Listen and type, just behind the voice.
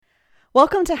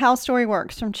Welcome to How Story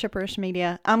Works from Chipperish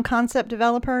Media. I'm concept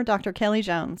developer Dr. Kelly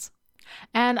Jones.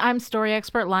 And I'm story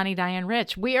expert Lonnie Diane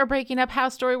Rich. We are breaking up How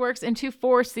Story Works into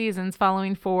 4 seasons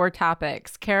following 4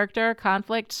 topics: character,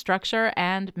 conflict, structure,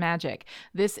 and magic.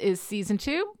 This is season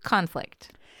 2,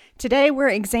 conflict. Today we're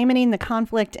examining the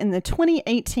conflict in the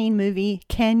 2018 movie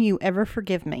Can You Ever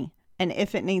Forgive Me? And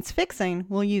if it needs fixing,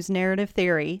 we'll use narrative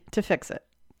theory to fix it.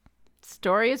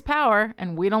 Story is power,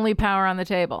 and we don't leave power on the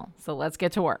table. So let's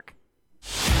get to work.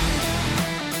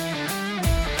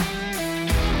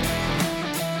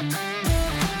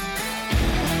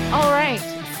 All right,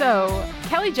 so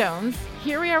Kelly Jones,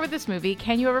 here we are with this movie,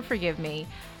 Can You Ever Forgive Me?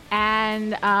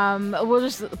 And we'll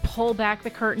just pull back the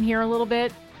curtain here a little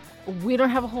bit. We don't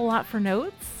have a whole lot for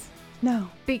notes. No.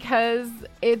 Because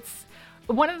it's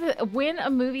when a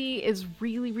movie is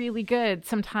really, really good,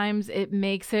 sometimes it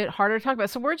makes it harder to talk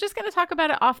about. So we're just going to talk about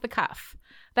it off the cuff.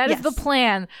 That is the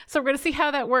plan. So we're going to see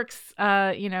how that works,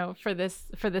 for this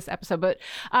episode. But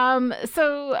let's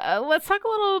talk a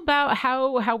little about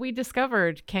how we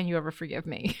discovered Can You Ever Forgive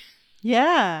Me?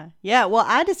 Yeah. Well,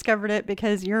 I discovered it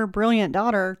because your brilliant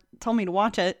daughter told me to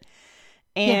watch it.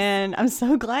 And yes. I'm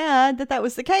so glad that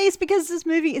was the case because this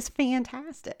movie is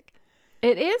fantastic.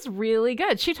 It is really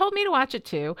good. She told me to watch it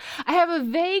too. I have a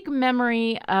vague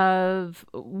memory of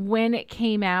when it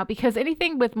came out because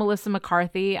anything with Melissa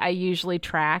McCarthy, I usually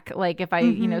track. Like if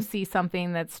I, see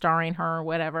something that's starring her or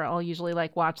whatever, I'll usually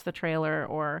watch the trailer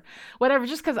or whatever,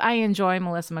 just because I enjoy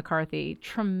Melissa McCarthy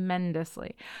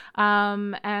tremendously.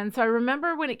 And so I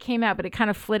remember when it came out, but it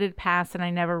kind of flitted past and I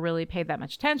never really paid that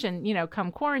much attention.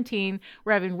 Come quarantine,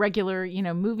 we're having regular,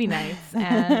 movie nights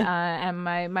and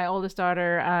my oldest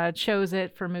daughter chose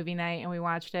it for movie night and we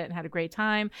watched it and had a great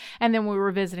time, and then we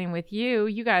were visiting with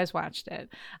you guys watched it,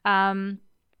 and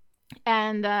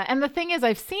the thing is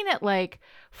I've seen it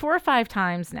 4 or 5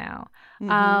 times now,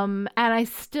 and I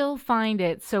still find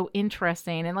it so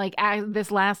interesting. And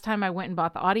this last time I went and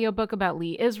bought the audiobook about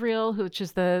Lee Israel, which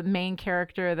is the main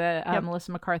character that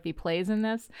Melissa McCarthy plays in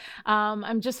this.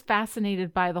 I'm just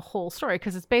fascinated by the whole story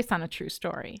because it's based on a true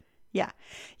story. Yeah.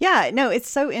 No, it's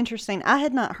so interesting. I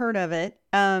had not heard of it.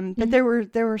 But there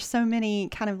were so many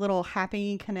kind of little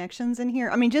happy connections in here.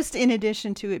 I mean, just in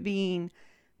addition to it being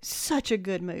such a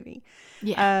good movie.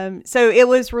 Yeah. So it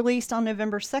was released on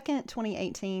November 2nd,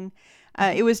 2018.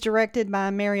 It was directed by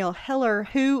Mariel Heller,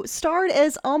 who starred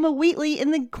as Alma Wheatley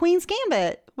in The Queen's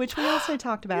Gambit, which we also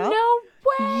talked about. No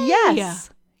way. Yes.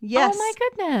 Oh my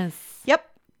goodness. Yep.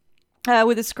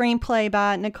 With a screenplay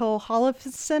by Nicole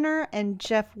Holofcener and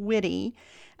Jeff Whitty.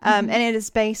 And it is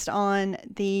based on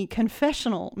the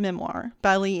confessional memoir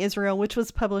by Lee Israel, which was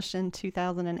published in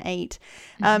 2008.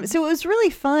 So it was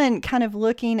really fun kind of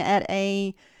looking at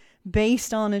a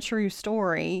based on a true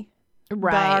story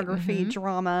biography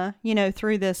drama,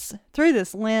 through this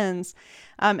lens.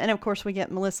 And of course we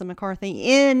get Melissa McCarthy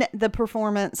in the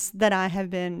performance that I have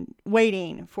been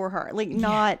waiting for her.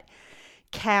 Not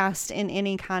cast in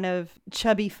any kind of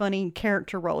chubby funny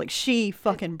character role. She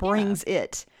fucking brings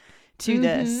it to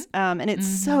this, and it's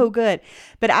so good.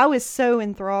 But I was so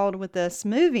enthralled with this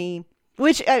movie,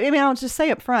 which I'll just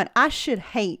say up front, I should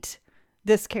hate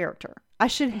this character. I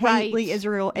should hate Lee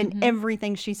Israel and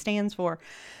everything she stands for.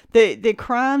 The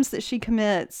crimes that she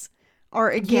commits are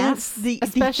against the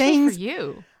things for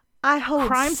you. I hold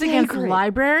crimes sacred. Against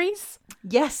libraries.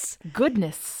 Yes.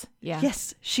 Goodness. Yeah.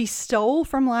 Yes. She stole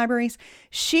from libraries.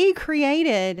 She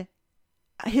created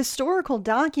historical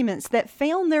documents that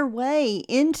found their way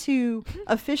into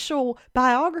official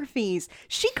biographies.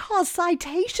 She caused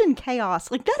citation chaos.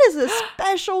 That is a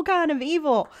special kind of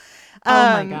evil. Oh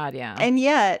my God. Yeah. And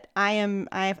yet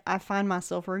I find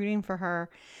myself rooting for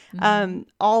her,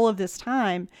 all of this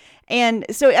time. And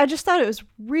so I just thought it was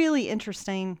really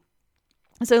interesting.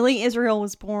 So Lee Israel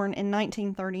was born in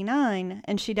 1939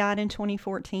 and she died in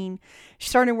 2014. She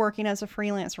started working as a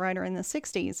freelance writer in the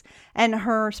 60s and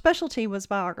her specialty was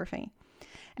biography.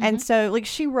 And so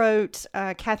she wrote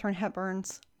Katharine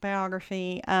Hepburn's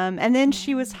biography, and then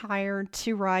she was hired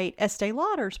to write Estee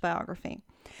Lauder's biography.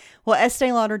 Well,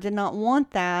 Estee Lauder did not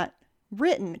want that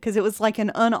written because it was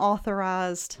an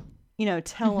unauthorized,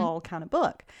 tell-all kind of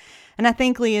book. And I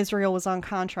think Lee Israel was on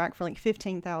contract for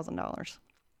 $15,000.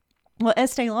 Well,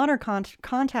 Estee Lauder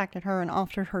contacted her and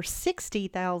offered her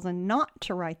 $60,000 not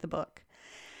to write the book.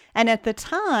 And at the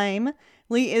time,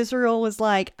 Lee Israel was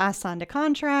like, I signed a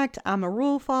contract. I'm a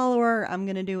rule follower. I'm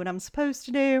going to do what I'm supposed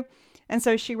to do. And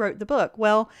so she wrote the book.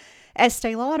 Well,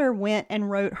 Estee Lauder went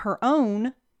and wrote her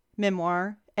own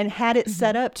memoir and had it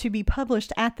set up to be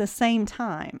published at the same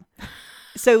time.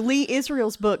 So Lee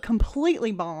Israel's book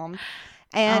completely bombed.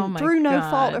 And my through no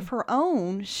God. fault of her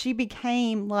own, she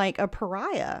became like a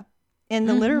pariah in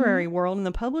the literary world, in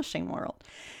the publishing world.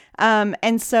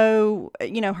 And so,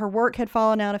 her work had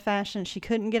fallen out of fashion. She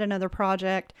couldn't get another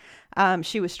project.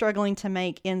 She was struggling to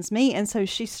make ends meet. And so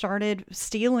she started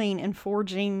stealing and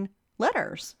forging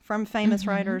letters from famous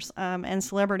writers and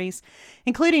celebrities,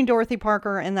 including Dorothy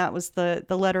Parker. And that was the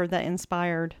letter that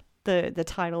inspired the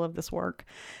title of this work.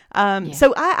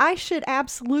 So I should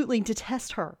absolutely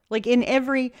detest her, like in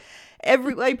every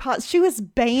way possible. She was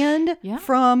banned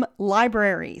from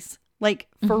libraries, like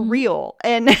for real.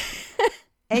 And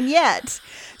and yet,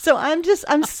 so I'm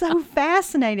so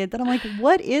fascinated that I'm like,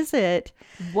 what is it?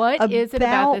 What is it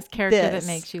about this character this?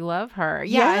 that makes you love her?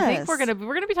 Yeah, I think Yes.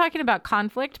 we're gonna be talking about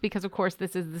conflict, because of course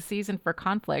this is the season for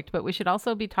conflict, but we should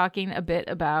also be talking a bit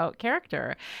about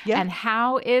character. Yeah. And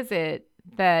how is it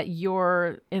that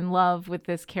you're in love with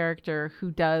this character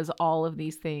who does all of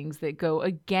these things that go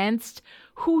against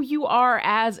who you are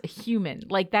as a human?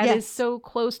 Like, that is so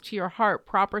close to your heart.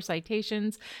 Proper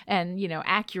citations and,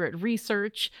 accurate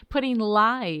research, putting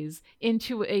lies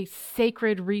into a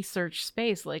sacred research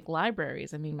space like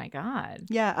libraries. I mean, my God.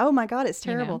 Yeah. Oh my God, it's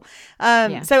terrible.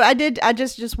 Yeah. So I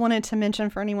just wanted to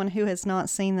mention, for anyone who has not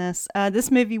seen this,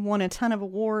 this movie won a ton of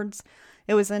awards.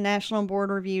 It was a National Board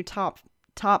Review top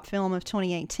film of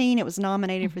 2018. It was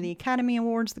nominated for the Academy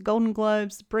Awards, the Golden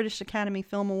Globes, the British Academy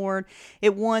Film Award.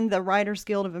 It won the Writers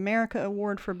Guild of America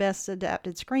Award for Best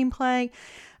Adapted Screenplay.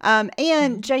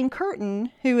 And Jane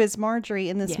Curtin, who is Marjorie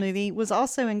in this movie, was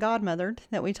also in Godmothered,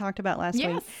 that we talked about last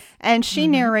week. And she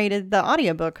narrated the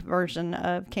audiobook version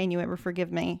of Can You Ever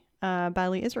Forgive Me by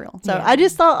Lee Israel. So I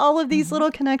just thought all of these little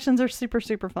connections are super,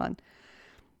 super fun.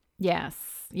 Yes.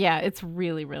 Yeah, it's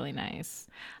really, really nice.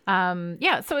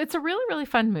 So it's a really, really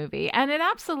fun movie, and it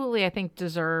absolutely, I think,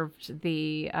 deserved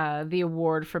the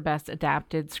award for Best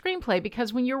Adapted Screenplay,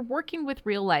 because when you're working with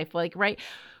real life, like, right,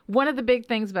 one of the big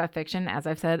things about fiction, as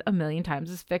I've said a million times,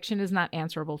 is fiction is not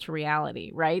answerable to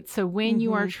reality, right? So when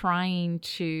you are trying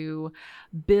to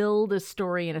build a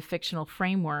story in a fictional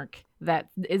framework that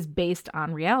is based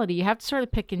on reality, you have to sort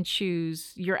of pick and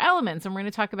choose your elements. And we're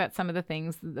going to talk about some of the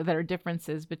things that are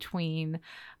differences between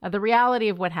the reality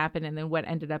of what happened and then what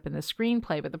ended up in the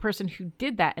screenplay. But the person who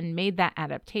did that and made that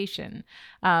adaptation,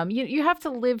 you have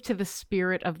to live to the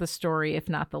spirit of the story, if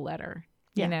not the letter,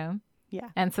 you know? Yeah.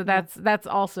 And so that's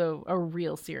also a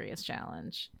real serious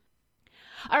challenge.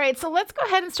 All right, so let's go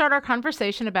ahead and start our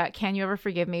conversation about Can You Ever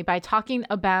Forgive Me by talking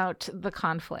about the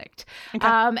conflict. Okay.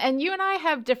 And you and I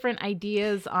have different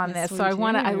ideas on this, so I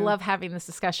do. love having this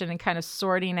discussion and kind of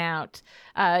sorting out,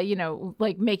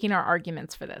 like making our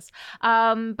arguments for this.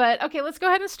 But okay, let's go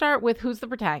ahead and start with who's the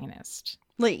protagonist.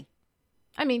 Lee.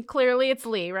 I mean, clearly it's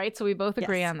Lee, right? So we both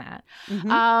agree on that.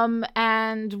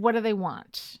 And what do they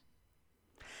want?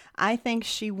 I think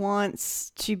she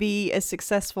wants to be a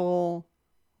successful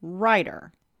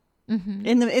writer.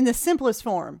 In the simplest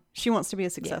form, she wants to be a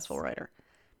successful writer.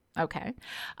 Okay.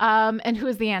 And who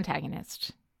is the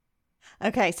antagonist?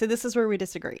 Okay, so this is where we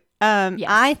disagree.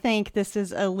 I think this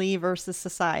is a Lee versus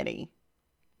society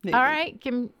movie. All right,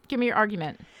 give me your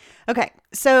argument. Okay,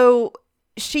 so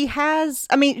she has,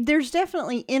 there's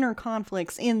definitely inner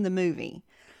conflicts in the movie.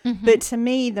 But to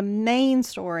me, the main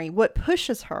story, what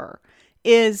pushes her,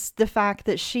 is the fact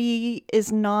that she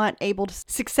is not able to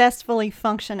successfully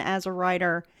function as a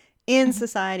writer in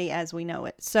society as we know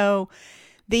it. So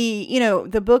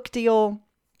the book deal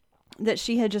that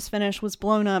she had just finished was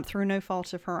blown up through no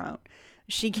fault of her own.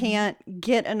 She can't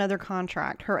get another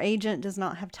contract. Her agent does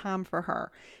not have time for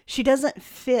her. She doesn't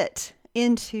fit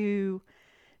into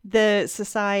the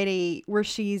society where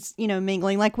she's,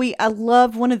 mingling. I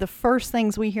love one of the first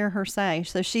things we hear her say.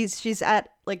 So she's at,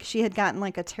 she had gotten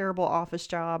a terrible office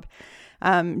job,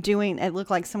 doing, it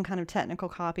looked like some kind of technical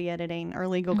copy editing or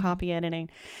legal copy editing.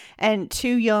 And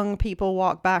two young people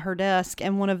walk by her desk,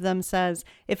 and one of them says,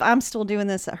 "If I'm still doing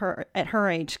this at her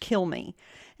age, kill me."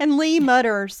 And Lee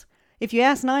mutters, "If you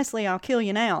ask nicely, I'll kill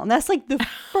you now." And that's the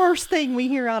first thing we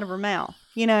hear out of her mouth.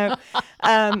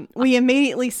 We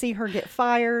immediately see her get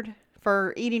fired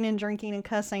for eating and drinking and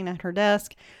cussing at her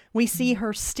desk. We see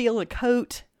her steal a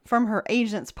coat from her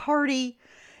agent's party.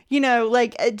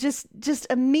 Just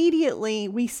immediately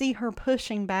we see her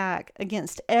pushing back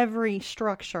against every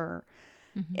structure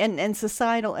and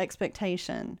societal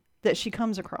expectation that she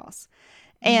comes across.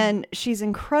 And she's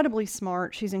incredibly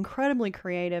smart. She's incredibly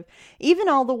creative. Even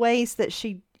all the ways that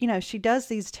she does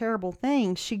these terrible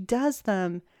things, she does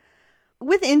them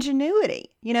with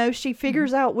ingenuity. She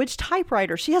figures out which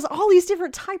typewriter. She has all these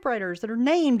different typewriters that are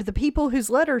named the people whose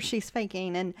letters she's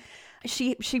faking. And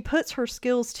she puts her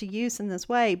skills to use in this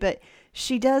way, but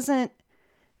she doesn't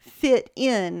fit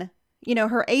in. You know,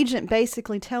 her agent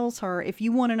basically tells her, if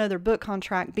you want another book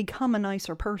contract, become a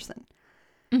nicer person.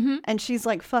 Mm-hmm. And she's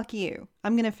like, fuck you.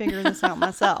 I'm going to figure this out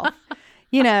myself.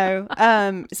 You know,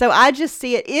 so I just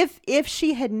see it. If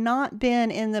she had not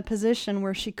been in the position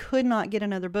where she could not get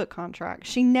another book contract,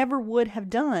 she never would have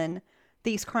done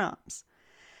these crimes.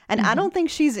 And I don't think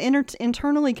she's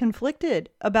internally conflicted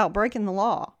about breaking the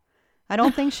law. I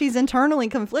don't think she's internally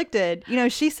conflicted. You know,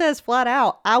 she says flat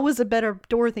out, I was a better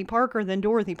Dorothy Parker than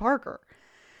Dorothy Parker.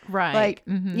 Right. Like,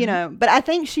 you know, but I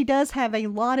think she does have a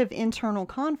lot of internal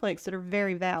conflicts that are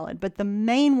very valid. But the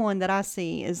main one that I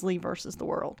see is Lee versus the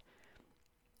world.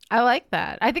 I like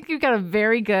that. I think you've got a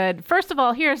very good, first of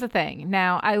all, here's the thing.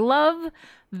 Now, I love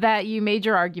that you made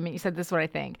your argument. You said, this is what I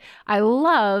think. I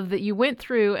love that you went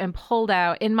through and pulled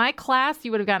out. In my class,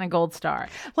 you would have gotten a gold star.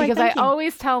 Because I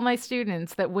always tell my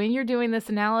students that when you're doing this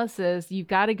analysis, you've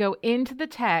got to go into the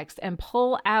text and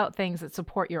pull out things that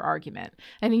support your argument.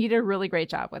 And you did a really great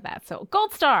job with that. So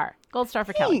gold star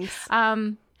for Kelly.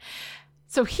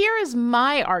 So here is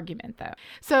my argument, though.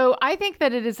 So I think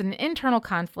that it is an internal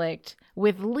conflict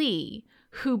with Lee,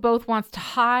 who both wants to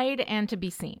hide and to be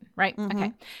seen, right? Mm-hmm.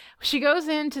 Okay. She goes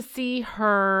in to see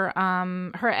her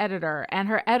her editor, and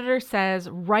her editor says,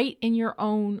 write in your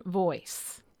own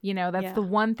voice. You know, that's the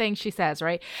one thing she says,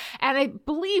 right? And I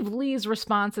believe Lee's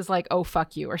response is like, oh,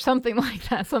 fuck you, or something like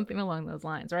that, something along those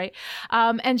lines, right?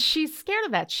 And she's scared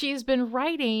of that. She's been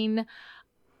writing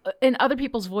in other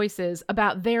people's voices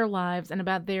about their lives and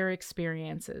about their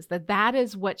experiences, that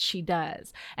is what she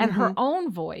does. And her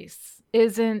own voice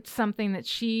isn't something that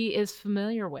she is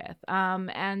familiar with.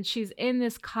 And she's in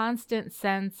this constant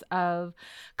sense of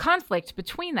conflict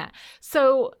between that.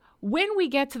 So when we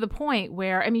get to the point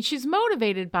where, I mean, she's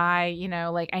motivated by, you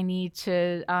know, like, I need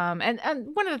to, and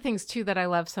one of the things too that I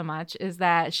love so much is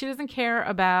that she doesn't care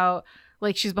about,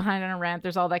 like, she's behind on her rent,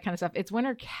 there's all that kind of stuff. It's when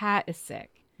her cat is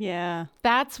sick. Yeah.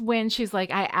 That's when she's like,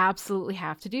 I absolutely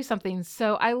have to do something.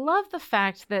 So I love the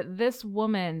fact that this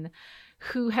woman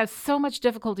who has so much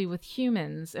difficulty with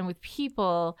humans and with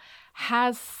people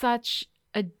has such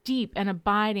a deep and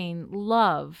abiding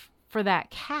love for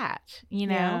that cat, you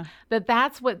know,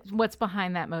 that's what's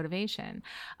behind that motivation.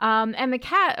 And the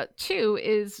cat too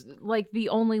is like the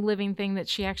only living thing that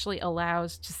she actually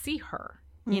allows to see her.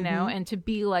 You know, and to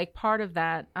be like part of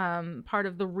that, part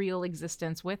of the real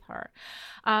existence with her.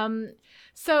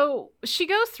 So she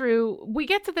goes through, we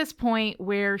get to this point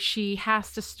where she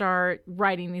has to start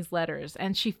writing these letters,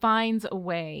 and she finds a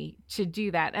way to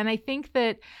do that. And I think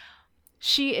that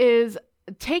she is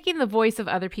taking the voice of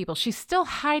other people. She's still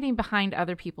hiding behind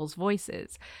other people's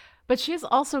voices, but she is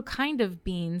also kind of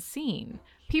being seen.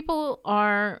 People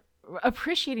are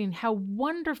appreciating how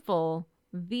wonderful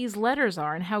these letters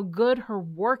are and how good her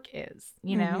work is,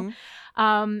 you know?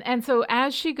 And so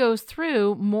as she goes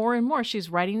through more and more, she's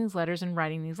writing these letters,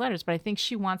 but I think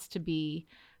she wants to be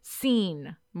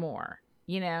seen more,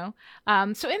 you know?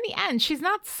 So in the end, she's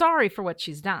not sorry for what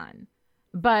she's done,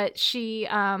 but she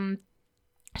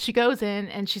goes in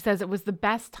and she says it was the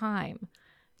best time.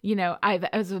 You know, it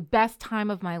was the best time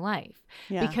of my life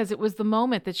because it was the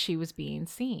moment that she was being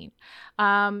seen.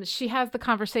 She has the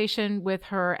conversation with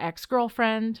her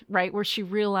ex-girlfriend, right, where she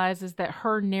realizes that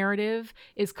her narrative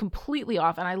is completely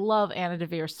off. And I love Anna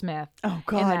Deavere Smith in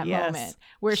that moment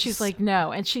where she's like,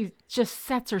 no. And she just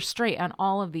sets her straight on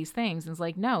all of these things and is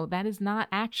like, no, that is not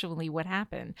actually what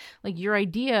happened. Like, your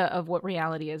idea of what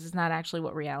reality is not actually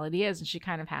what reality is. And she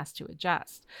kind of has to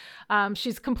adjust.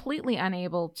 She's completely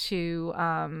unable to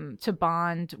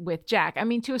bond with Jack. I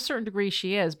mean, to a certain degree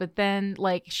she is, but then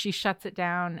like she shuts it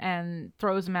down and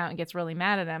throws him out and gets really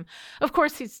mad at him. Of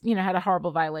course, he's, you know, had a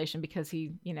horrible violation because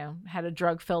he, you know, had a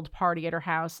drug-filled party at her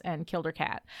house and killed her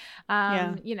cat.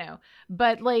 You know,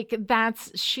 but like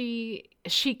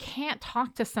she can't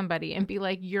talk to somebody and be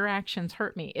like, your actions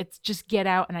hurt me. It's just get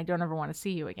out and I don't ever want to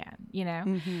see you again, you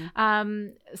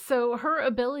know? So her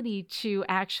ability to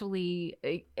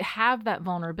actually have that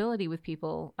vulnerability with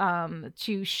people,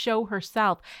 to show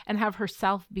herself and have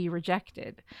herself be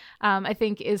rejected, I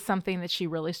think is something that she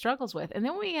really struggles with. And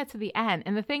then when we get to the end,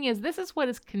 and the thing is, this is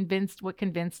what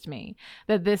convinced me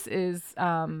that this is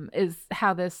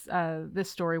how this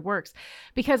story works.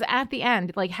 Because at the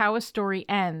end, like how a story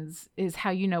ends is how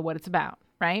you know what it's about,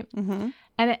 right? And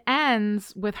it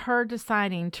ends with her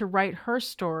deciding to write her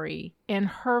story in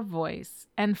her voice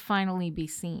and finally be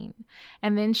seen.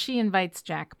 And then she invites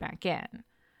Jack back in.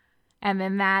 And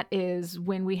then that is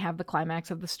when we have the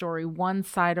climax of the story. One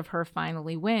side of her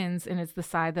finally wins, and it's the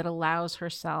side that allows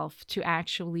herself to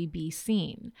actually be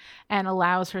seen and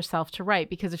allows herself to write.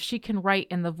 Because if she can write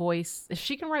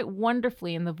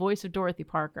wonderfully in the voice of Dorothy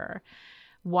Parker,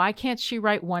 Why can't she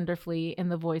write wonderfully in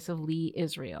the voice of Lee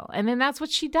Israel? And then that's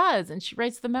what she does. And she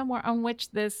writes the memoir on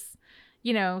which this,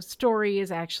 story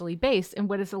is actually based, and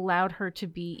what has allowed her to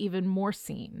be even more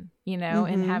seen,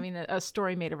 and having a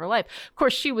story made of her life. Of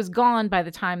course, she was gone by the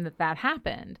time that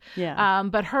happened. Yeah.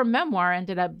 But her memoir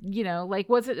ended up,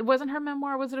 wasn't her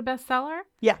memoir, was it a bestseller?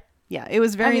 Yeah. Yeah, it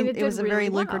was very. It was a really very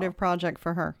well. lucrative project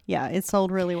for her. Yeah, it sold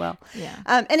really well. Yeah,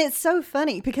 and it's so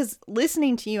funny because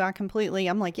listening to you,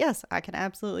 I'm like, yes, I can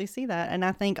absolutely see that, and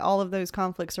I think all of those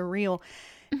conflicts are real.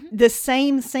 The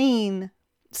same scene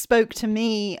spoke to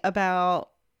me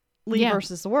about Lee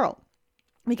versus the World,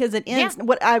 because it ends.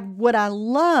 What I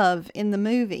love in the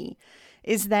movie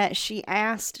is that she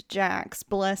asked Jack's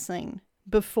blessing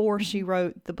before she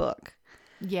wrote the book.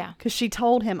 Yeah, because she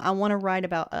told him, "I want to write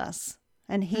about us."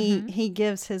 And he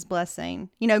gives his blessing.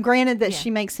 Granted that she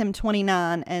makes him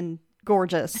 29 and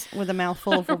gorgeous with a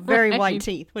mouthful of very white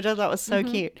teeth, which I thought was so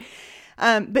cute.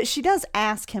 But she does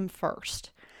ask him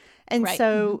first. And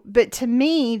so, but to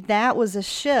me, that was a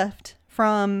shift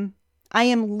from, I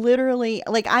am literally,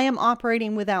 I am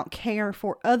operating without care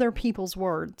for other people's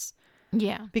words.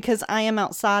 Yeah. Because I am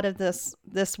outside of this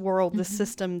world, this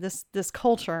system, this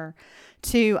culture,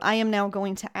 to I am now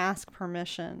going to ask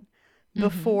permission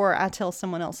before I tell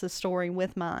someone else's story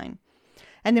with mine.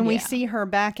 And then we see her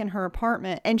back in her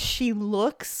apartment, and she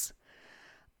looks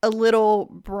a little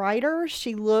brighter.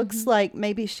 She looks like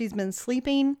maybe she's been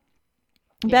sleeping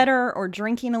better or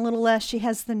drinking a little less. She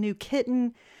has the new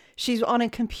kitten. She's on a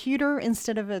computer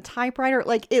instead of a typewriter.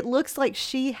 It looks like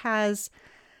she has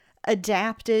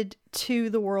adapted to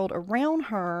the world around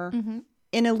her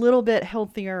in a little bit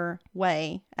healthier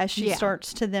way as she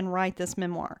starts to then write this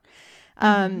memoir.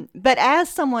 But as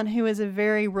someone who is a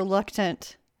very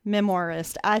reluctant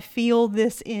memoirist, I feel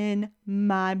this in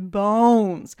my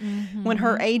bones when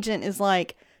her agent is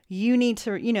like, you need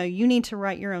to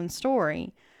write your own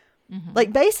story.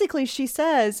 Basically she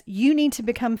says, you need to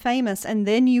become famous and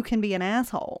then you can be an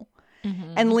asshole.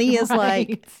 And Lee is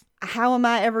like, how am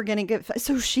I ever going to get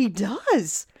so she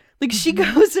does. She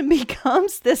goes and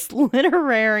becomes this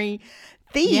literary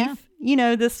thief,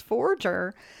 this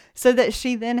forger, so that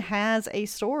she then has a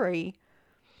story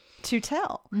to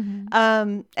tell.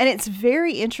 And it's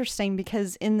very interesting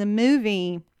because in the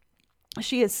movie,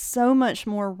 she is so much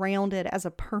more rounded as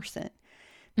a person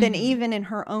than even in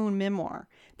her own memoir.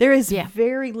 There is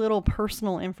very little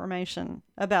personal information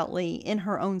about Lee in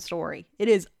her own story. It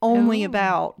is only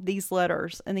about these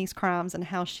letters and these crimes and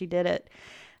how she did it.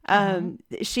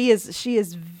 She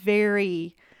is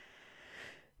very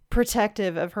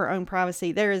protective of her own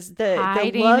privacy. There is the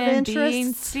love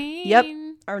interests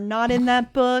are not in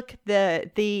that book. The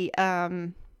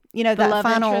that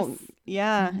final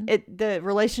the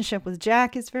relationship with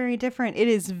Jack is very different. It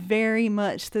is very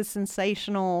much the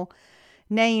sensational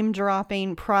name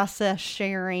dropping, process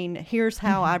sharing, here's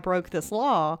how I broke this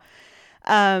law.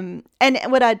 And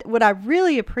what I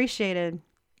really appreciated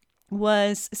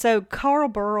was, so Carl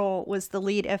Burrell was the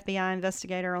lead FBI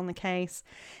investigator on the case,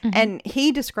 and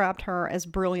he described her as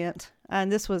brilliant.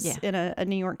 And this was in a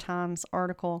New York Times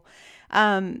article.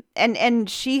 And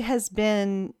she has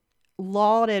been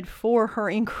lauded for her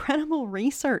incredible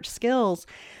research skills.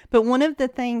 But one of the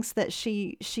things that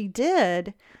she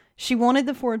did, she wanted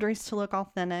the forgeries to look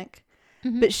authentic,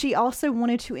 but she also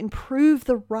wanted to improve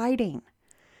the writing.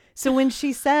 So when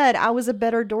she said, I was a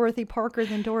better Dorothy Parker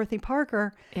than Dorothy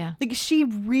Parker, she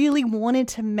really wanted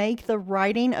to make the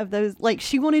writing of those,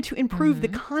 she wanted to improve the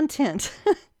content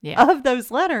of those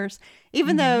letters,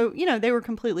 even though, they were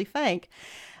completely fake.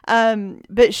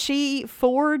 But she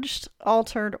forged,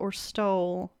 altered, or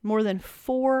stole more than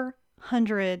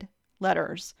 400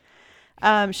 letters.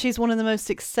 She's one of the most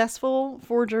successful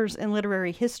forgers in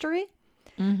literary history.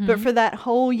 But for that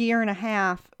whole year and a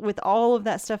half, with all of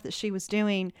that stuff that she was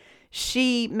doing,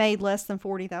 she made less than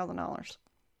 $40,000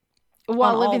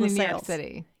 while living in New York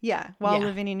City. Yeah, while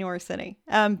living in New York City.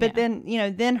 But then,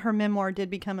 then her memoir did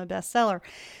become a bestseller.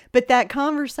 But that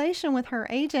conversation with her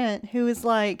agent, who is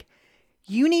like,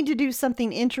 you need to do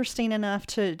something interesting enough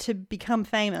to become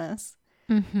famous.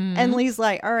 And Lee's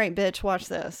like, all right, bitch, watch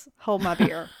this. Hold my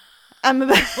beer. I'm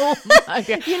about, oh my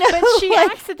God. But she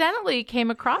accidentally came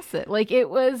across it. It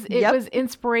was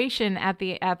inspiration at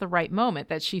the right moment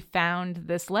that she found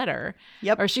this letter.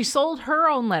 Or she sold her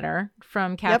own letter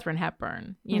from Katharine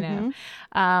Hepburn,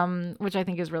 which I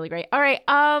think is really great. All right.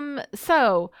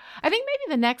 So I think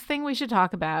maybe the next thing we should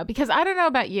talk about, because I don't know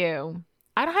about you,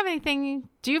 I don't have anything.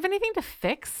 Do you have anything to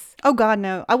fix? Oh God,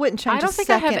 no. I wouldn't change. I don't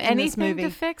think I have anything to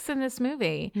fix in this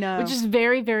movie. No. Which is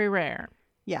very, very rare.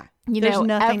 Yeah. There's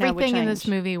nothing everything in this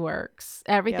movie works.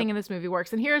 Everything in this movie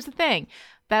works. And here's the thing.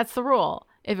 That's the rule.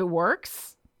 If it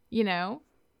works,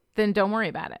 then don't worry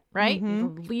about it, right?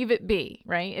 Mm-hmm. Leave it be,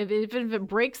 right? If it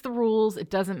breaks the rules, it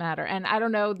doesn't matter. And I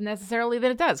don't know necessarily that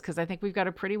it does, because I think we've got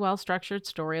a pretty well-structured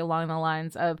story along the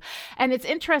lines of, and it's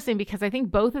interesting because I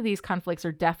think both of these conflicts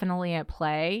are definitely at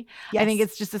play. Yes. I think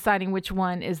it's just deciding which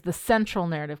one is the central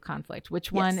narrative conflict,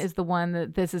 which one Yes. is the one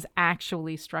that this is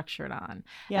actually structured on.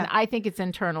 Yeah. And I think it's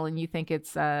internal and you think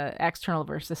it's external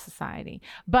versus society.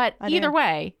 But I either do.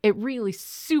 way, it really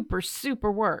super,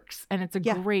 super works. And it's a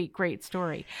Yeah. great, great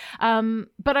story.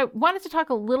 But I wanted to talk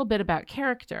a little bit about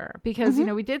character because,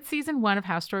 Mm-hmm. we did season 1 of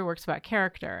How Story Works about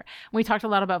character. We talked a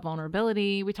lot about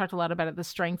vulnerability. We talked a lot about the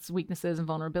strengths, weaknesses, and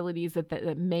vulnerabilities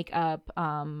that make up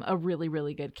a really,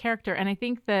 really good character. And I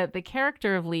think that the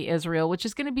character of Lee Israel, which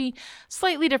is going to be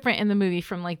slightly different in the movie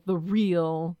from like the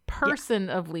real person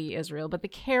of Lee Israel, but the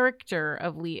character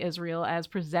of Lee Israel as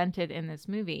presented in this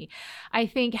movie, I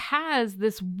think has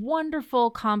this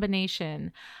wonderful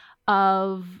combination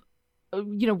of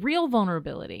real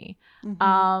vulnerability,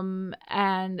 Mm-hmm.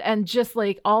 and just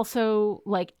like also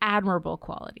like admirable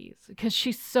qualities, because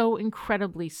she's so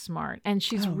incredibly smart and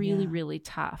she's really, really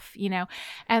tough,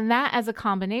 and that as a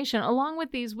combination along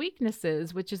with these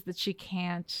weaknesses, which is that she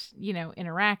can't,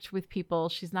 interact with people.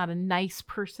 She's not a nice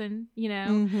person,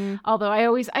 Mm-hmm. although I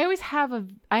always have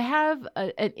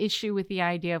an issue with the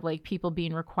idea of like people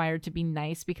being required to be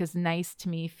nice, because nice to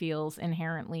me feels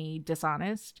inherently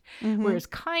dishonest. Mm-hmm. Whereas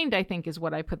kind, I think, is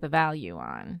what I put the value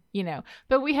on,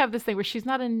 but we have this thing where she's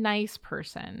not a nice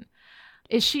person.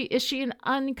 Is she an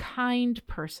unkind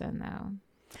person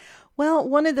though? Well,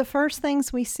 one of the first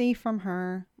things we see from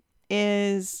her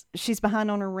is she's behind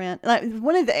on her rent. Like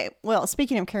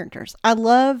speaking of characters, I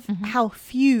love how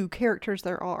few characters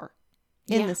there are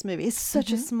in this movie. It's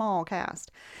such a small cast.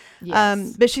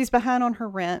 Yes. But she's behind on her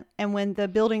rent, and when the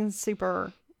building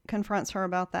super confronts her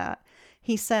about that,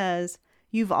 he says,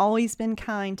 "You've always been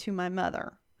kind to my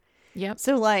mother." Yep.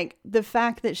 So like the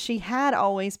fact that she had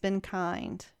always been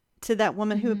kind to that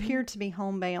woman who appeared to be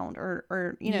homebound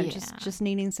or just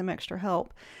needing some extra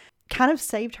help kind of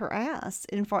saved her ass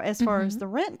as far as the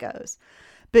rent goes.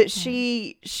 But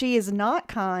she is not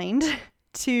kind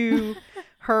to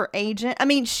her agent. I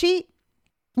mean,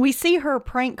 we see her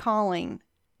prank calling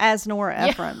as Nora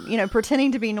Ephron,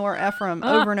 pretending to be Nora Ephron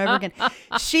over and over again.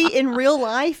 She, in real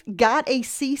life, got a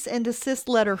cease and desist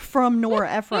letter from Nora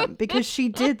Ephron because she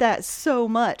did that so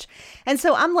much. And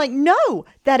so I'm like, no,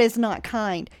 that is not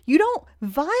kind. You don't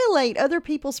violate other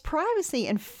people's privacy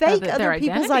and fake other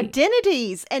people's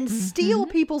identities and steal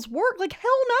people's work. Like,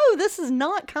 hell no, this is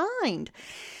not kind.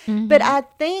 But I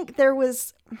think there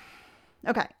was,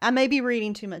 okay, I may be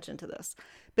reading too much into this,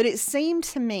 but it seemed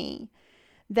to me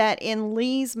that in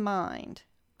Lee's mind,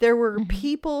 there were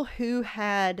people who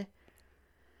had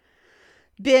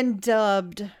been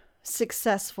dubbed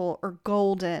successful or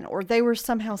golden, or they were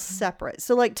somehow separate.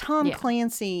 So like Tom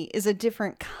Clancy is a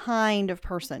different kind of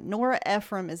person. Nora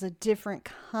Ephron is a different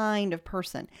kind of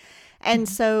person. And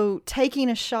so taking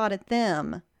a shot at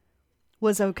them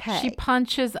was okay. She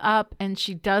punches up and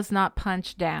she does not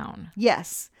punch down.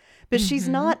 Yes. But she's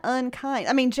not unkind.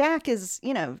 I mean, Jack is,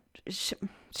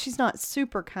 she's not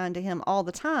super kind to him all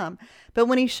the time. But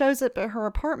when he shows up at her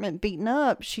apartment beaten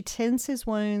up, she tends his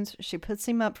wounds. She puts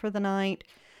him up for the night.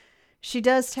 She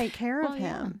does take care of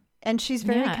him. And she's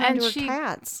very kind to her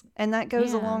cats. And that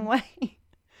goes a long way.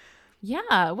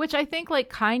 Yeah, which I think like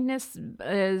kindness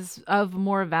is of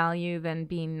more value than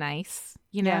being nice,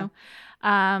 know?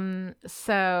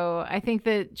 So I think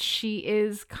that she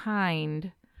is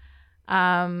kind.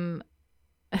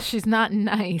 She's not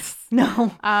nice.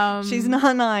 No, she's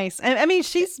not nice. I mean,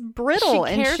 she's brittle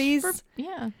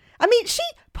she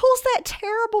pulls that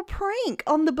terrible prank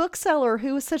on the bookseller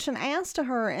who was such an ass to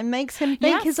her and makes him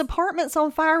think his apartment's on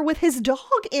fire with his dog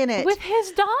in it. With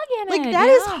his dog in it. Like, that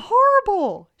is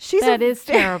horrible. That is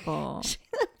terrible.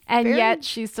 And yet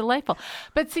she's delightful.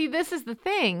 But see, this is the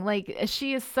thing. Like,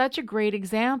 she is such a great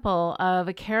example of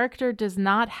a character does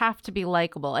not have to be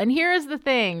likable. And here's the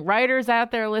thing. Writers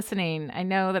out there listening, I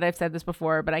know that I've said this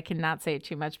before, but I cannot say it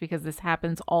too much because this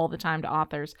happens all the time to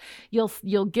authors.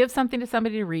 You'll give something to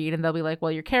somebody to read and they'll be like,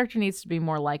 well, your character needs to be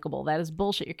more likable. That is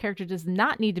bullshit. Your character does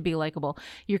not need to be likable.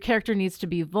 Your character needs to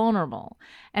be vulnerable.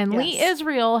 And Lee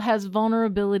Israel has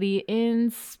vulnerability in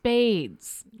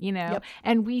spades,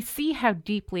 and we see how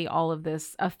deeply all of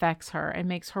this affects her and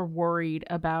makes her worried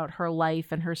about her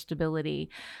life and her stability.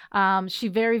 She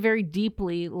very, very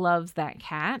deeply loves that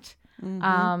cat.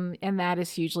 And that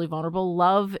is hugely vulnerable.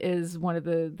 Love is one of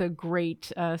the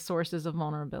great sources of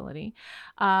vulnerability.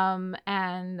 And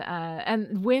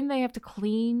when they have to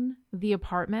clean the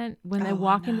apartment, when they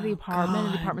walk into the apartment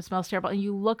and the apartment smells terrible, and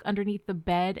you look underneath the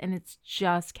bed and it's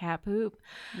just cat poop.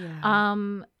 Yeah.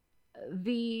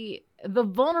 The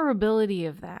vulnerability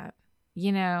of that,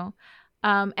 you know,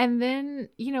 and then,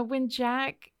 you know, when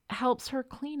Jack helps her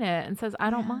clean it and says, I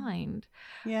don't mind.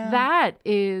 Yeah. That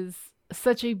is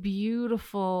such a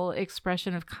beautiful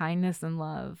expression of kindness and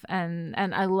love. And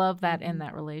I love that in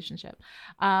that relationship.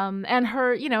 And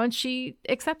her, you know, and she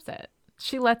accepts it.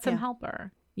 She lets him help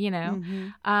her, you know?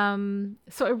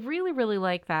 So I really, really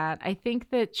like that. I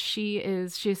think that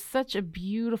she's such a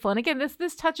beautiful, and again,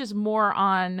 this touches more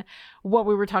on what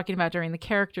we were talking about during the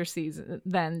character season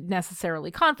than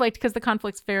necessarily conflict, because the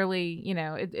conflict's fairly, you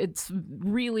know, it's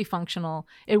really functional.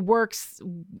 It works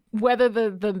whether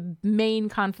the main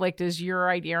conflict is your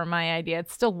idea or my idea. It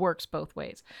still works both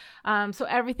ways. So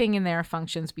everything in there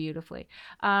functions beautifully.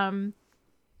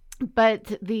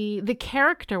 But the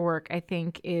character work, I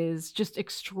think, is just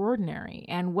extraordinary,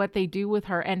 and what they do with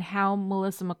her and how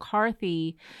Melissa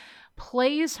McCarthy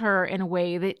plays her in a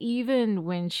way that even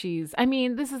when she's, I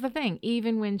mean, this is the thing,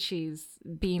 even when she's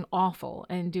being awful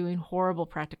and doing horrible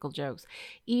practical jokes,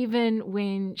 even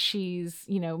when she's,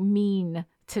 you know, mean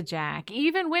to Jack,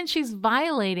 even when she's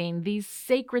violating these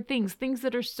sacred things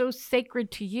that are so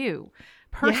sacred to you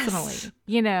personally,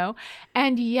 you know,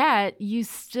 and yet you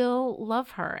still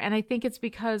love her. And I think it's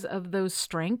because of those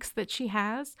strengths that she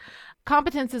has.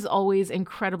 Competence is always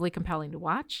incredibly compelling to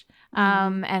watch.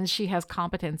 And she has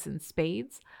competence in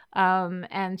spades.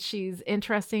 And she's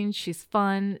interesting. She's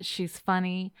fun. She's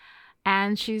funny.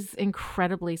 And she's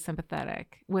incredibly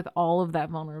sympathetic with all of that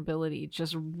vulnerability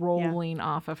just rolling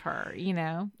off of her, you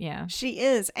know? Yeah. She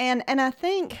is. And I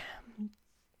think,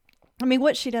 I mean,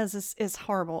 what she does is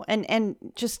horrible and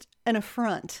just an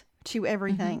affront to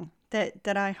everything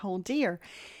that I hold dear.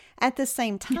 At the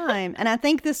same time, and I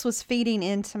think this was feeding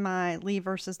into my Lee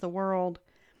versus the World,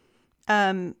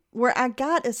 where I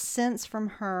got a sense from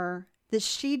her that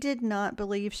she did not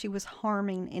believe she was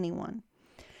harming anyone.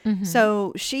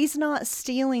 So she's not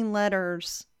stealing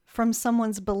letters from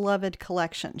someone's beloved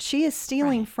collection. She is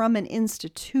stealing from an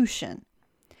institution.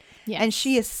 Yes. And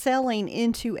she is selling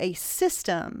into a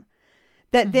system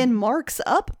that then marks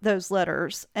up those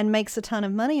letters and makes a ton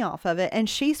of money off of it. And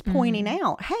she's pointing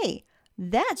out, hey,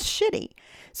 that's shitty.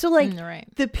 So like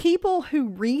the people who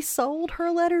resold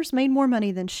her letters made more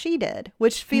money than she did,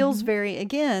 which feels very,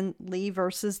 again, Lee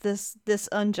versus this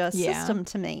unjust system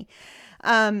to me.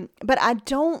 But I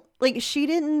don't like, she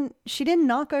didn't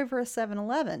knock over a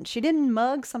 7-Eleven. She didn't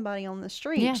mug somebody on the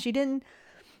street. Yeah. She didn't,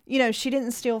 you know, she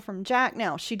didn't steal from Jack.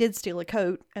 Now she did steal a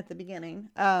coat at the beginning.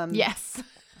 Yes.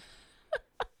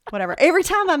 Whatever. Every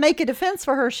time I make a defense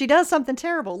for her, she does something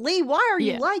terrible. Lee, why are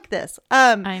you like this?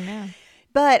 I know.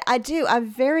 But I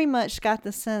very much got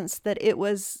the sense that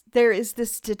there is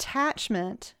this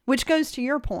detachment, which goes to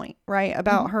your point, right?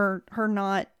 About her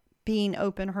not being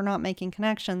open, her not making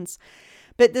connections,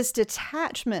 but this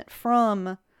detachment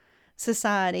from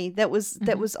society that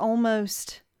was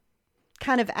almost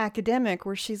kind of academic,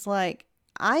 where she's like,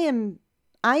 I am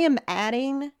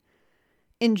adding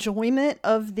enjoyment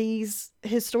of these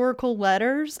historical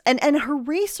letters, and her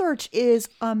research is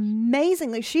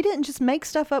amazing. Like, she didn't just make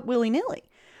stuff up willy-nilly.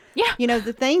 Yeah, you know,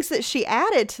 the things that she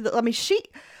added to the, I mean, she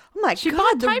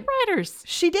bought typewriters.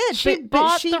 She did. She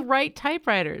bought the right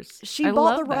typewriters. She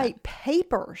bought the right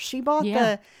paper. She bought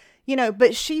the, you know,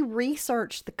 but she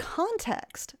researched the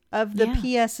context of the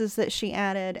PSs that she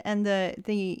added and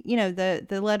the you know,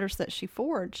 the letters that she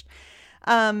forged,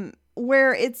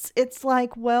 where it's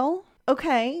like, well,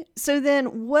 okay, so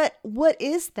then what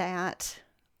is that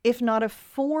if not a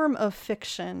form of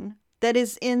fiction that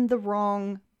is in the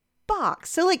wrong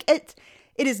box? So like it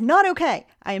is not okay.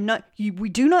 We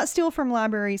do not steal from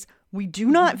libraries. We do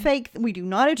not fake. We do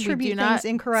not attribute things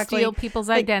incorrectly. Steal people's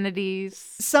identities.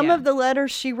 Some of the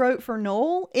letters she wrote for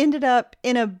Noel ended up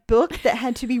in a book that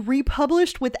had to be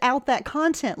republished without that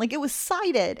content. Like, it was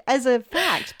cited as a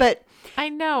fact, but I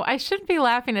know. I shouldn't be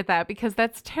laughing at that because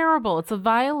that's terrible. It's a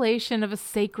violation of a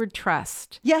sacred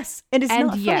trust. Yes, it is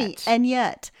not funny. And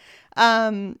yet,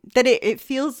 that it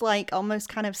feels like almost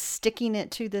kind of sticking it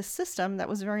to this system that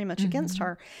was very much against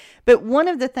her. But one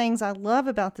of the things I love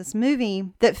about this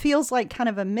movie that feels like kind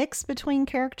of a mix between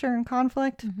character and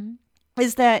conflict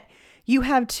is that you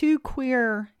have two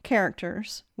queer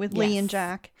characters with Lee and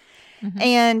Jack,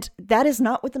 and that is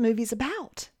not what the movie's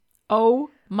about.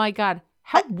 Oh my God.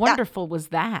 How wonderful was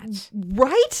that?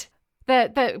 Right?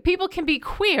 That people can be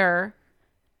queer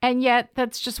And yet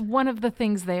that's just one of the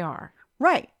things they are.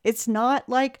 Right. It's not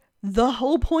like the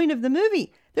whole point of the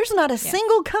movie. There's not a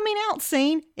single coming out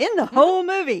scene in the whole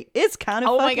movie. It's kind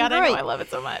of fucking great. I know, I love it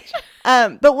so much.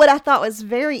 But what I thought was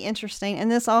very interesting, and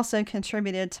this also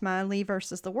contributed to my Lee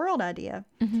versus the World idea,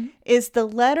 is the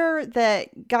letter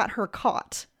that got her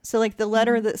caught. So like the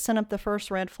letter that sent up the first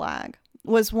red flag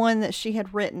was one that she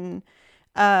had written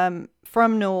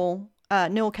from Noel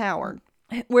Coward,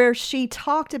 where she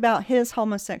talked about his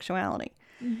homosexuality.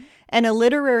 And a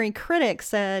literary critic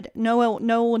said, Noel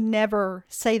will never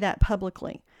say that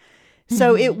publicly.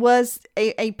 So it was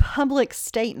a public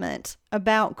statement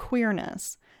about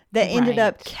queerness that ended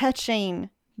up catching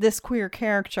this queer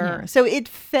character. Yeah. So it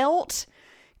felt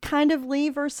kind of Lee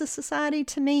versus Society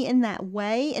to me in that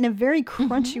way, in a very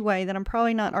crunchy way that I'm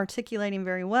probably not articulating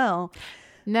very well.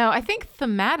 No, I think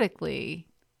thematically...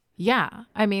 Yeah.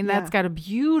 I mean, that's got a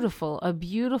beautiful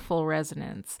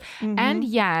resonance. And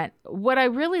yet, what I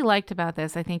really liked about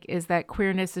this, I think, is that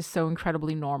queerness is so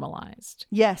incredibly normalized.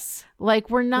 Yes. Like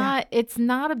we're not, it's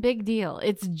not a big deal.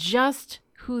 It's just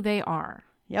who they are.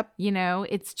 Yep. You know,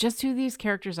 it's just who these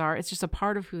characters are. It's just a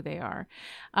part of who they are.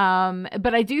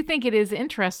 But I do think it is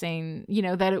interesting, you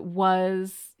know, that it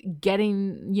was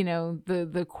getting, you know,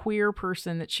 the queer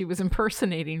person that she was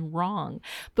impersonating wrong.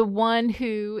 The one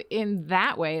who, in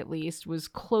that way at least, was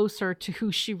closer to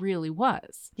who she really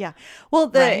was. Yeah. Well,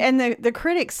 the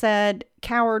critic said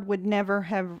Coward would never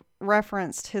have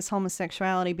referenced his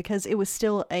homosexuality because it was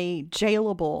still a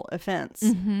jailable offense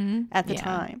at the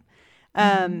time.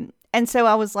 And so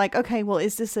I was like, okay, well,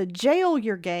 is this a jail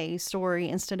your gay story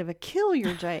instead of a kill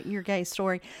your gay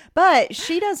story? But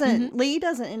she doesn't, Lee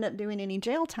doesn't end up doing any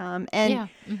jail time. And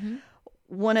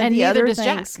one of the other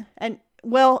things, Jack. And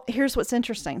well, here's what's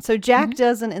interesting. So Jack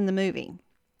doesn't in the movie,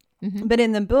 but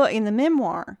in the book, in the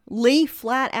memoir, Lee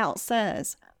flat out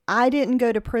says, I didn't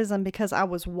go to prison because I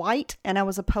was white and I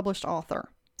was a published author.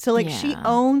 So like she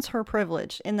owns her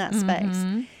privilege in that space.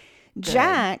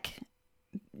 Jack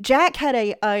had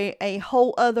a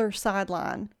whole other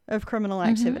sideline of criminal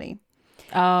activity.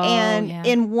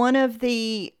 In one of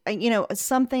the, you know,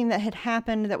 something that had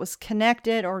happened that was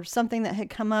connected or something that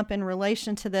had come up in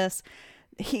relation to this,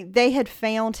 they had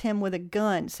found him with a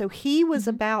gun. So he was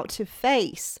about to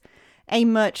face a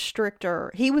much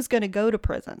stricter, he was going to go to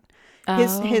prison.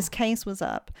 His case was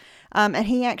up. And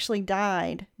he actually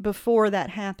died before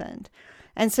that happened.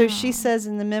 And so she says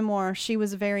in the memoir, she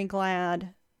was very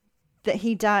glad that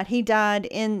he died. He died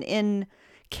in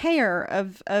care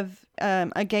of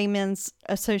a gay men's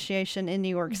association in New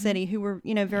York City who were,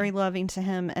 you know, very loving to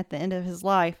him at the end of his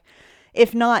life.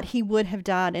 If not, he would have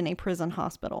died in a prison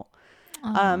hospital.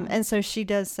 And so she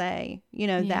does say, you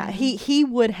know, that he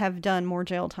would have done more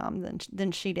jail time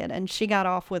than she did. And she got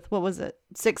off with, what was it,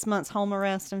 6 months home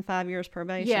arrest and 5 years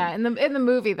probation. Yeah. In the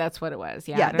movie, that's what it was.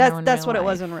 Yeah. That's what it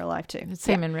was in real life too.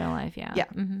 Same in real life. Yeah. Yeah.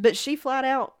 But she flat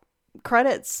out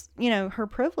credits, you know, her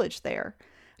privilege there,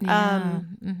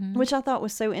 which I thought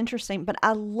was so interesting. But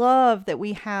I love that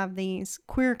we have these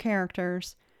queer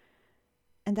characters,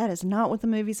 and that is not what the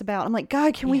movie's about. I'm like,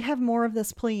 God, can we have more of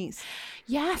this, please?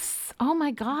 Yes. Oh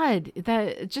my God,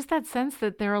 that sense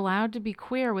that they're allowed to be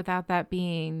queer without that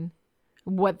being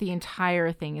what the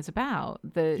entire thing is about.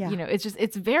 You know,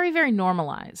 it's very, very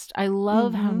normalized. I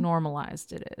love how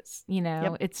normalized it is. You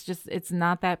know, it's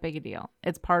not that big a deal.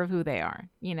 It's part of who they are,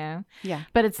 you know? Yeah.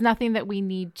 But it's nothing that we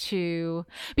need to,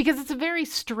 because it's a very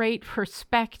straight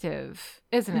perspective,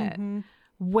 isn't it?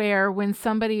 Where when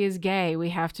somebody is gay, we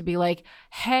have to be like,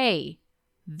 hey,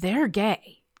 they're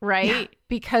gay. Right? Yeah.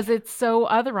 Because it's so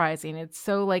otherizing. It's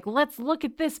so like, let's look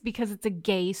at this because it's a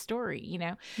gay story, you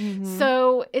know?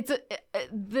 So it's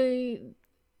the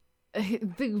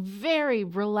very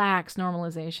relaxed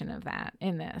normalization of that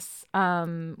in this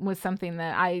was something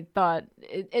that I thought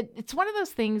it's one of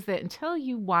those things that until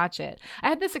you watch it, I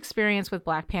had this experience with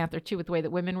Black Panther too, with the way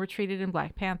that women were treated in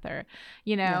Black Panther,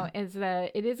 you know, is that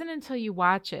it isn't until you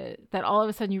watch it that all of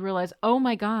a sudden you realize, oh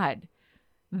my God,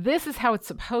 this is how it's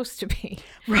supposed to be.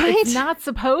 Right. It's not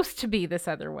supposed to be this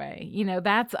other way. You know,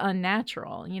 that's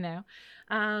unnatural, you know.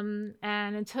 And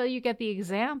until you get the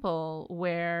example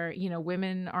where, you know,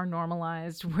 women are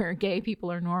normalized, where gay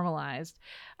people are normalized,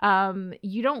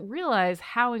 you don't realize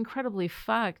how incredibly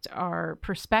fucked our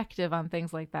perspective on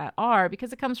things like that are,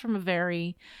 because it comes from a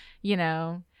very, you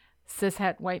know,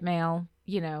 cishet white male,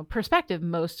 you know, perspective.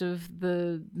 Most of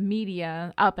the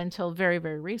media up until very,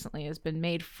 very recently has been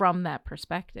made from that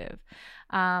perspective.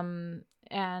 And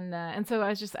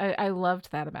so I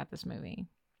loved that about this movie.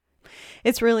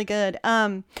 It's really good.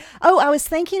 I was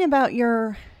thinking about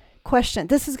your question.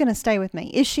 This is going to stay with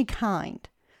me. Is she kind?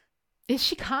 Is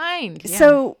she kind? Yeah.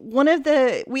 So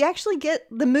we actually get,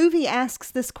 the movie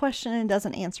asks this question and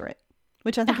doesn't answer it,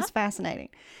 which I think is fascinating.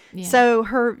 Yeah. So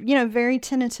her, very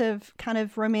tentative kind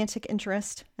of romantic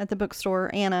interest at the bookstore,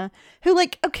 Anna, who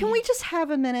can we just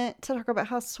have a minute to talk about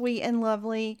how sweet and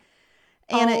lovely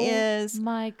Anna is?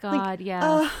 My God,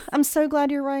 yeah. I'm so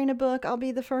glad you're writing a book. I'll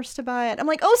be the first to buy it. I'm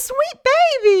like, oh, sweet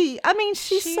baby. I mean,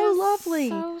 she's so lovely.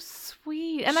 So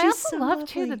sweet. And I also love,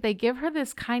 too, that they give her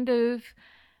this kind of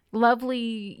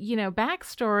lovely,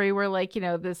 backstory where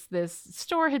this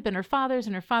store had been her father's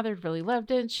and her father really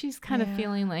loved it. She's kind of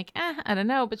feeling like, I don't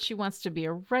know, but she wants to be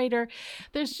a writer.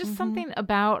 There's just something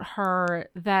about her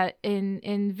that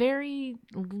in very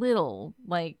little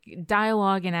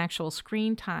dialogue and actual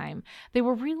screen time, they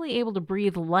were really able to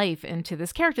breathe life into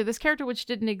this character which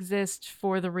didn't exist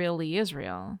for the real Lee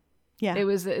Israel. Yeah.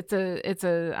 It's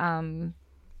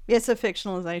a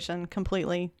fictionalization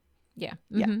completely. Yeah.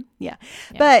 Mm-hmm. Yeah.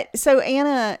 But so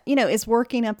Anna, is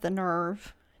working up the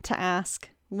nerve to ask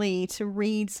Lee to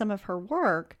read some of her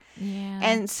work. Yeah.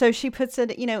 And so she puts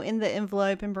it, in the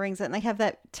envelope and brings it, and they have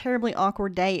that terribly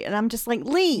awkward date. And I'm just like,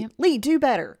 Lee, do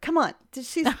better. Come on.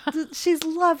 She's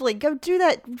lovely. Go do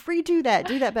that. Redo that.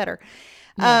 Do that better.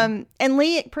 Yeah. And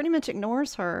Lee pretty much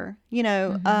ignores her,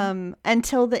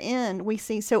 until the end we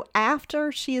see. So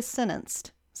after she is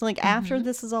sentenced, after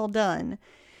this is all done,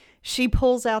 she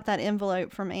pulls out that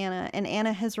envelope from Anna, and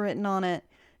Anna has written on it,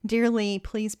 "Dear Lee,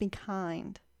 please be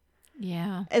kind."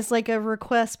 Yeah. It's like a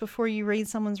request before you read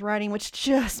someone's writing, which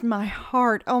just my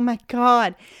heart. Oh my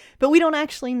God. But we don't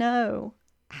actually know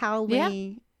how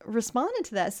Lee responded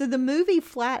to that. So the movie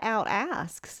flat out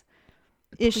asks,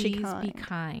 is she kind? Please be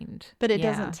kind. But it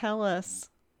doesn't tell us.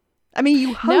 I mean,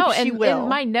 you hope she will. And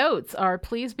my notes are,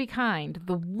 please be kind.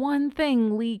 The one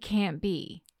thing Lee can't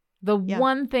be. The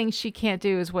one thing she can't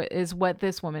do is what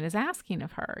this woman is asking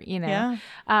of her, Yeah.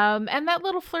 And that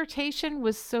little flirtation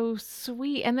was so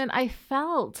sweet. And then I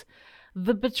felt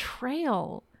the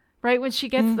betrayal, right? When she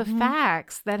gets the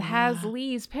fax that has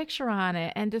Lee's picture on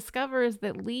it and discovers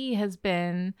that Lee has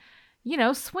been,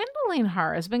 swindling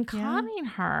her, has been conning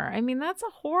her. I mean, that's a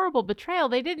horrible betrayal.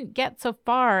 They didn't get so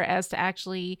far as to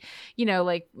actually,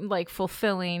 like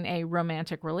fulfilling a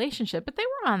romantic relationship, but they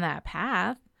were on that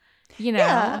path.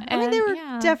 I mean, they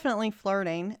were definitely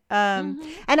flirting. And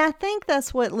I think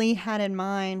that's what Lee had in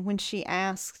mind when she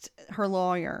asked her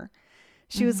lawyer.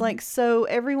 She was like, so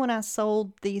everyone I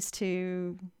sold these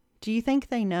to, do you think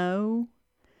they know?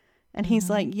 And he's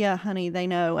like, yeah, honey, they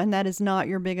know. And that is not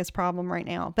your biggest problem right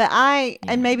now. But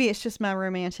and maybe it's just my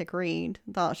romantic read,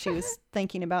 thought she was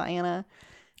thinking about Anna.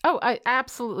 Oh, I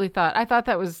absolutely I thought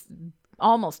that was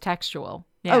almost textual.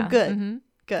 Yeah. Oh, good.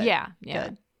 Good. Yeah.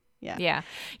 Good.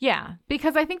 Yeah.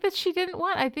 Because I think that she didn't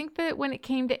want, I think that when it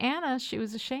came to Anna, she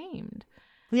was ashamed.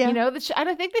 Yeah. I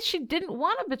don't think that she didn't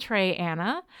want to betray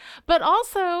Anna, but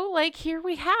also here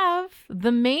we have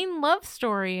the main love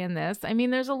story in this. I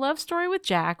mean, there's a love story with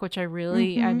Jack, which I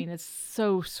really, I mean, it's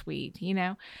so sweet,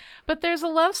 but there's a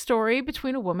love story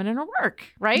between a woman and her work,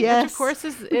 right? Yes. Which of course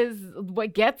is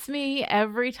what gets me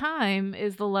every time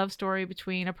is the love story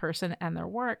between a person and their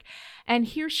work. And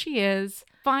here she is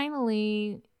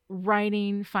finally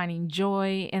writing, finding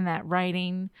joy in that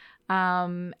writing,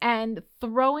 and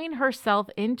throwing herself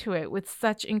into it with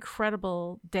such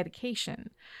incredible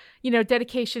dedication.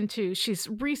 Dedication to, she's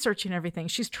researching everything.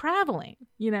 She's traveling,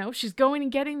 she's going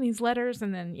and getting these letters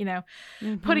and then,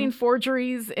 putting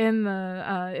forgeries in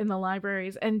the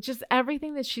libraries, and just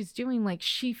everything that she's doing.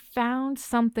 She found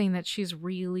something that she's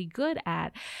really good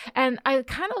at. And I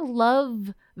kind of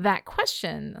love that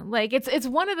question. It's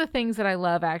one of the things that I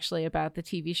love actually about the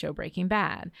TV show Breaking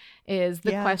Bad is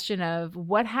the question of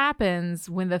what happens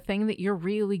when the thing that you're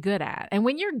really good at, and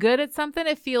when you're good at something,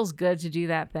 it feels good to do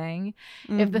that thing.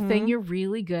 If the thing you're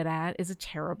really good at is a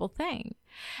terrible thing.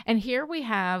 And here we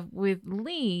have with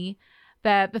Lee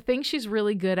that the thing she's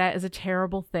really good at is a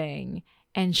terrible thing,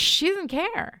 and she doesn't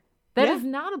care. That is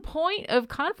not a point of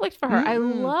conflict for her. I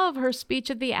love her speech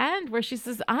at the end where she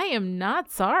says, I am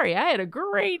not sorry. I had a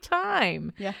great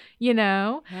time. Yeah.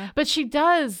 Yeah. But she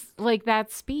does,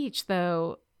 that speech,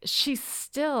 though, she's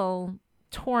still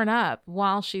torn up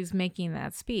while she's making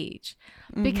that speech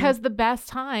because the best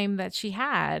time that she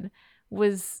had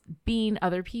was being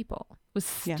other people, was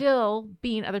still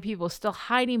being other people, still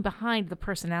hiding behind the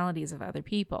personalities of other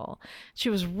people. She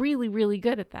was really, really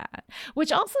good at that,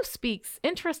 which also speaks,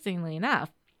 interestingly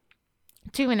enough,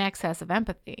 to an excess of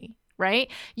empathy, right?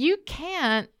 You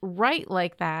can't write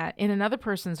like that in another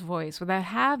person's voice without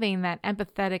having that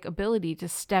empathetic ability to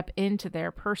step into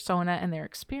their persona and their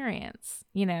experience,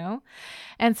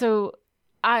 And so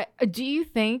do you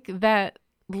think that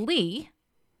Lee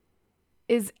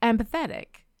is empathetic.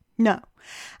 No,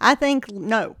 I think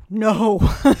no,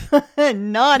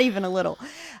 not even a little.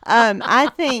 I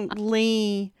think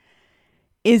Lee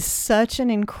is such an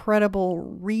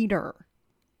incredible writer,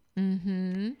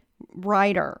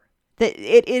 that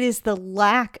it is the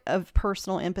lack of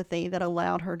personal empathy that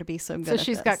allowed her to be so good. So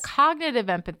she's got cognitive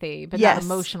empathy, but not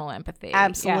emotional empathy.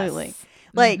 Absolutely. Yes.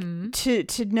 Like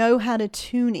to know how to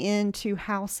tune in to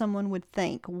how someone would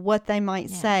think, what they might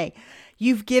say.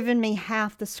 You've given me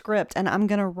half the script and I'm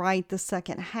going to write the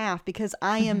second half because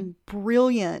I am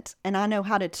brilliant and I know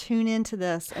how to tune into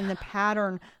this and the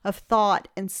pattern of thought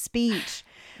and speech.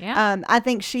 Yeah. I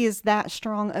think she is that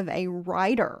strong of a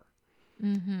writer.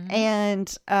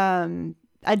 And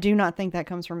I do not think that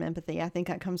comes from empathy. I think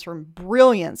that comes from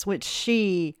brilliance, which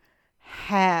she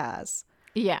has.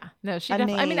 Yeah, no, she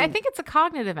definitely. I mean, I think it's a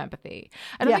cognitive empathy.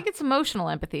 I don't think it's emotional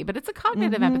empathy, but it's a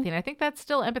cognitive empathy. And I think that's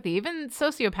still empathy. Even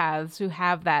sociopaths who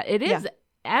have that, it is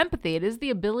empathy. It is the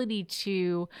ability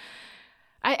to,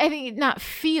 I think, not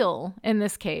feel in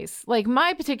this case. Like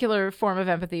my particular form of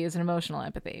empathy is an emotional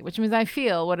empathy, which means I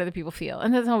feel what other people feel.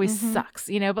 And that always sucks,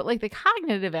 but like the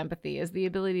cognitive empathy is the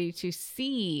ability to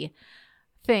see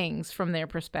things from their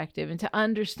perspective and to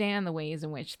understand the ways in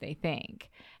which they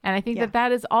think. And I think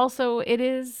that is also, it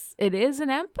is an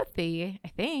empathy, I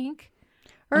think.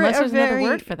 Or unless there's another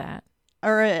word for that.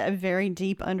 Or a very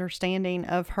deep understanding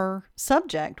of her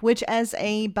subject, which as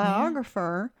a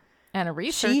biographer and a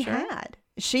researcher, she had.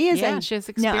 She is she has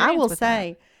experience. Now I will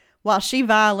say, while she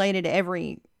violated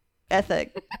every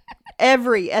ethical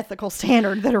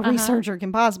standard that a researcher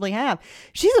can possibly have,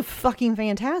 she's a fucking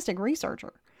fantastic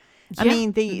researcher. I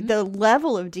mean, the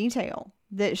level of detail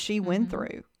that she went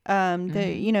through,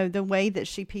 the way that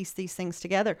she pieced these things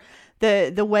together,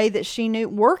 the way that she knew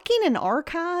working an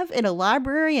archive in a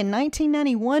library in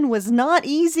 1991 was not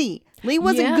easy. Lee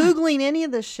wasn't Googling any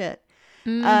of this shit.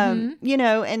 And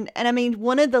I mean,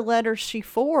 one of the letters she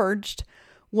forged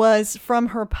was from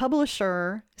her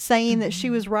publisher saying that she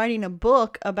was writing a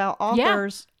book about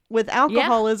authors with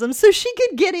alcoholism so she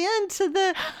could get into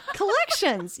the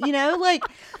collections, like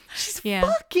she's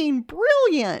fucking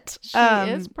brilliant. She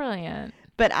is brilliant.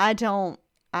 But I don't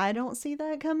see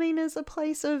that coming as a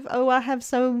place of, I have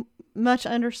so much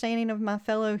understanding of my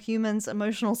fellow humans'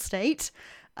 emotional state.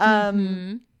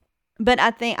 But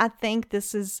I think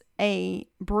this is a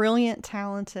brilliant,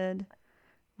 talented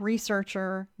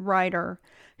researcher, writer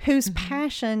whose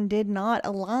passion did not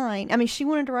align. I mean, she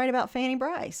wanted to write about Fanny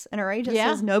Brice, and her agent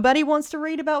says nobody wants to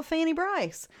read about Fanny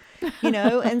Brice,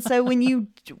 And so when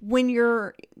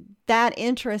you're that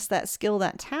interest, that skill,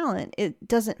 that talent, it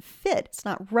doesn't fit. It's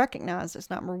not recognized.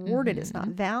 It's not rewarded. It's not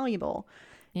valuable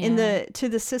to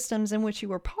the systems in which you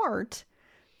were part.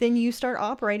 Then you start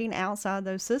operating outside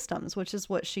those systems, which is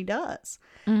what she does.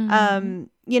 And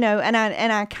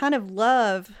I kind of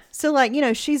love, so like,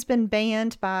 she's been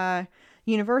banned by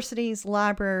universities,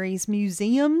 libraries,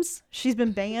 museums. She's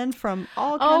been banned from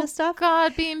all kind of stuff. Oh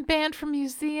God, being banned from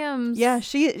museums. Yeah,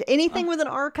 anything with an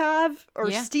archive or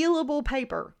stealable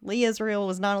paper. Lee Israel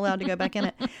was not allowed to go back in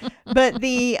it. But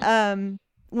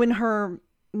when her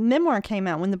memoir came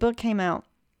out, when the book came out,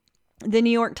 the New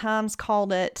York Times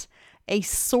called it a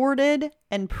sordid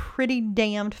and pretty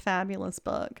damned fabulous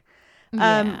book.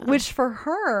 Which for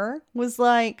her was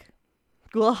like,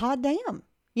 well, hot damn.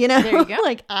 There you go.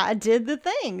 Like, I did the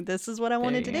thing. This is what I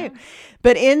wanted to do.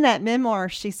 But in that memoir,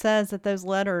 she says that those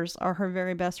letters are her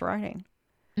very best writing.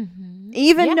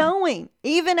 Even knowing,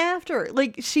 even after,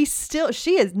 like, she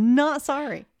is not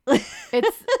sorry.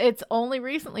 It's only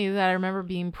recently that I remember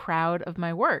being proud of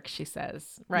my work, she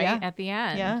says, right at the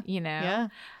end,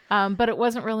 but it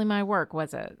wasn't really my work,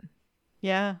 was it?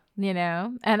 Yeah.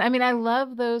 And I mean, I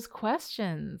love those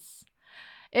questions.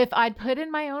 If I'd put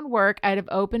in my own work, I'd have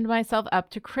opened myself up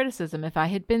to criticism. If I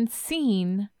had been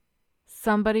seen,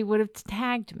 somebody would have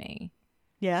tagged me.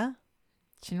 Yeah.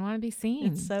 She didn't want to be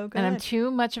seen. It's so good. And I'm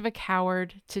too much of a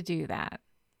coward to do that.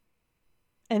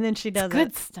 And then she does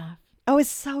good stuff. Oh, it's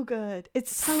so good.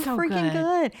 It's so freaking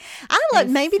good. I like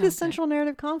maybe the central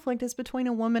narrative conflict is between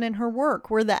a woman and her work,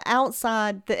 where the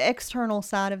external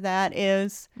side of that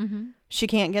is she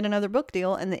can't get another book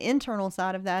deal, and the internal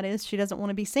side of that is she doesn't want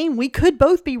to be seen. We could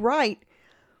both be right.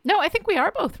 No, I think we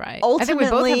are both right. Ultimately, I think we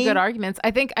both have good arguments.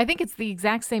 I think it's the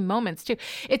exact same moments too.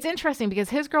 It's interesting because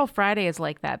His Girl Friday is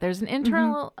like that. There's an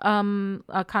internal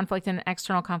conflict and an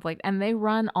external conflict, and they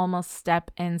run almost step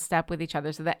in step with each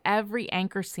other. So that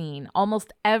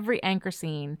almost every anchor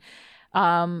scene,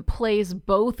 plays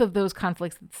both of those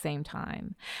conflicts at the same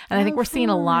time. And I think we're seeing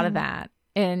a lot of that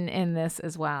in this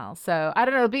as well. So I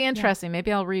don't know, it'll be interesting.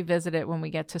 Maybe I'll revisit it when we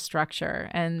get to structure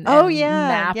and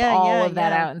map all of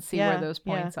that out and see where those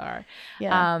points are.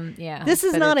 This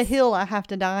is not a hill I have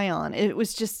to die on. It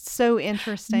was just so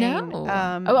interesting. No.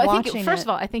 I think first of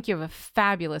all, I think you have a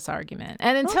fabulous argument.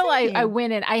 And until I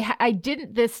win it, I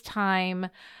didn't this time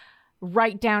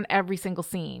write down every single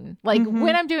scene. Like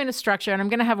when I'm doing a structure, and I'm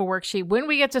going to have a worksheet when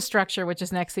we get to structure, which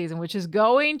is next season, which is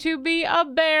going to be a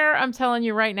bear. I'm telling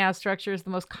you right now, structure is the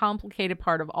most complicated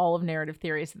part of all of narrative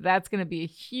theory. So that's going to be a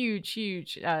huge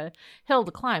hill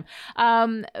to climb.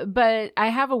 But I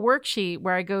have a worksheet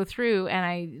where I go through and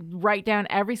I write down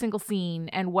every single scene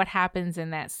and what happens in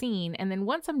that scene. And then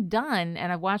once I'm done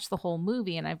and I've watched the whole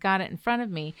movie and I've got it in front of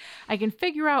me, I can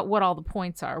figure out what all the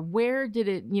points are. Where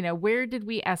did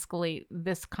we escalate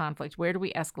this conflict? Where do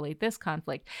we escalate this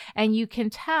conflict? And you can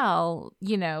tell,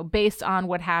 based on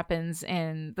what happens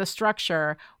in the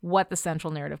structure, what the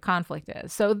central narrative conflict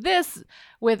is. So this,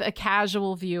 with a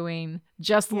casual viewing,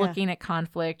 just looking at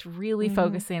conflict, really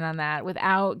focusing on that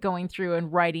without going through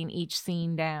and writing each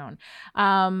scene down.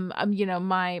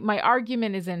 My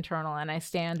argument is internal and I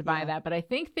stand by that. But I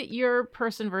think that your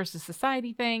person versus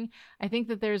society thing, I think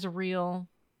that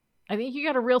I think you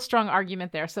got a real strong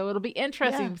argument there. So it'll be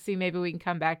interesting to see. Maybe we can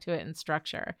come back to it in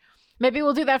structure. Maybe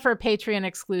we'll do that for a Patreon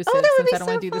exclusive since I don't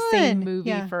want to do the same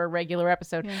movie for a regular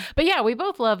episode. Yeah. But yeah, we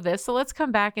both love this. So let's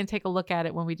come back and take a look at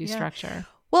it when we do structure.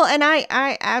 Well, and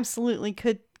I absolutely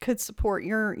could support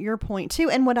your point too.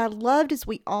 And what I loved is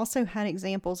we also had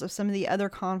examples of some of the other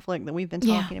conflict that we've been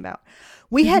talking about.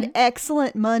 We had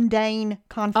excellent mundane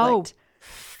conflict.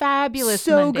 Fabulous,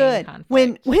 so good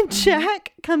conflict. when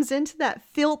Jack comes into that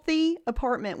filthy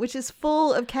apartment, which is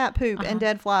full of cat poop and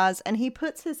dead flies, and he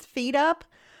puts his feet up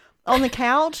on the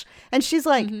couch, and she's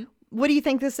like, "What do you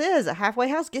think this is? A halfway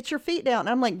house? Get your feet down." And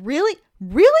I'm like, "Really?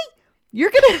 You're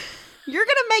gonna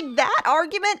make that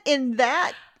argument in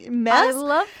that mess?" I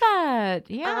love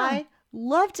that. Yeah, I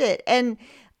loved it, and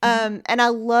I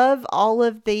love all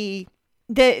of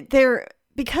there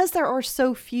because there are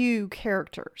so few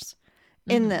characters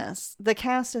in this. The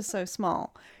cast is so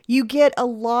small. You get a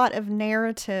lot of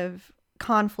narrative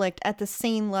conflict at the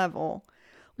scene level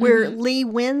where Lee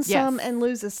wins some and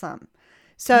loses some.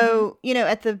 So,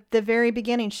 at the very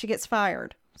beginning, she gets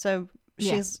fired. So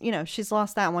she's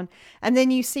lost that one. And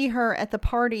then you see her at the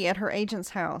party at her agent's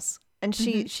house. And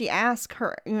she asks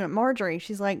her, Marjorie,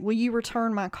 she's like, "Will you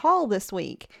return my call this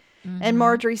week?" And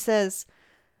Marjorie says,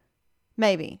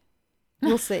 "Maybe.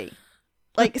 We'll see."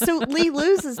 Like, so Lee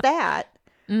loses that.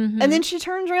 And then she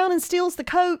turns around and steals the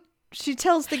coat. She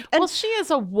tells well, she is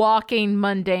a walking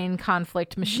mundane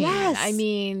conflict machine. Yes. I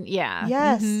mean, yeah.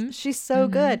 Yes. She's so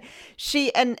good.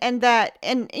 She, and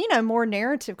more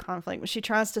narrative conflict. When she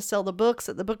tries to sell the books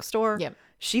at the bookstore,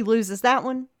 she loses that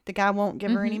one. The guy won't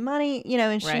give her any money,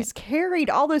 and she's carried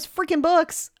all those freaking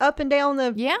books up and down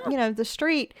the, the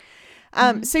street.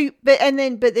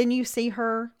 But then you see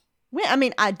her. I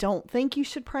mean, I don't think you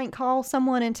should prank call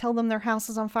someone and tell them their house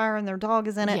is on fire and their dog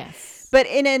is in it. Yes. But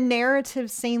in a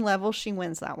narrative scene level, she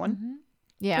wins that one.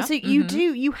 Yeah. So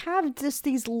you have just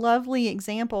these lovely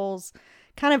examples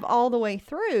kind of all the way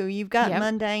through. You've got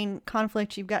mundane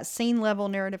conflict, you've got scene level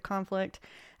narrative conflict,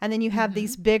 and then you have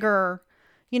these bigger,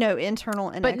 internal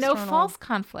and external. But no false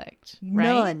conflict,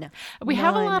 right? None. We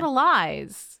have a lot of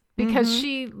lies. Because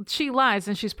she lies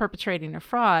and she's perpetrating a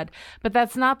fraud, but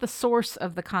that's not the source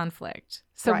of the conflict.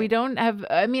 So we don't have.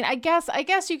 I mean, I guess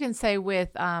you can say with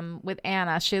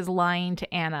Anna, she is lying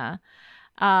to Anna,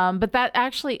 but that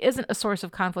actually isn't a source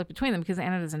of conflict between them because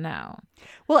Anna doesn't know.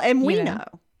 Well, and we know.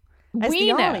 As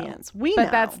the audience, we know.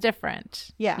 But that's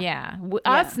different. Yeah.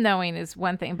 Us knowing is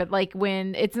one thing, but like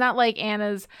when it's not like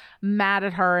Anna's mad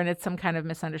at her and it's some kind of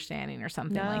misunderstanding or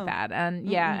something like that. And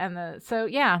So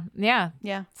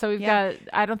we've got,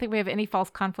 I don't think we have any false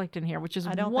conflict in here, which is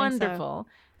wonderful.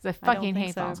 Because I fucking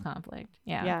hate false conflict.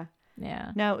 Yeah.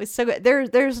 No, it's so good.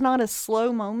 There's not a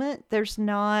slow moment. There's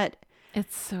not.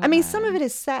 It's so I mean, some of it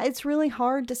is sad. It's really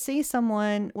hard to see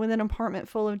someone with an apartment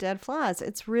full of dead flies.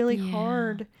 It's really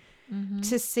hard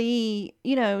to see,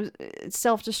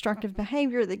 self-destructive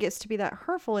behavior that gets to be that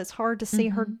hurtful. It's hard to see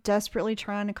her desperately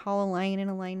trying to call Elaine and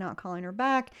Elaine not calling her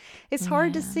back. It's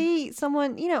hard to see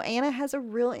someone, Anna has a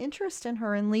real interest in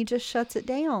her and Lee just shuts it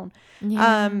down.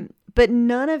 But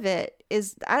none of it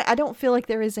is, I don't feel like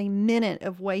there is a minute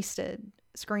of wasted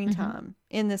screen time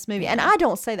in this movie. And I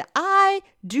don't say that. I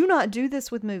do not do this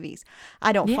with movies.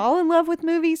 I don't fall in love with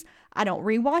movies. I don't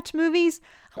rewatch movies.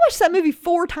 I watched that movie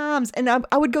 4 times and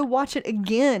I would go watch it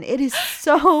again. It is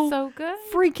so good.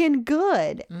 Freaking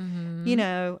good.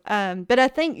 But I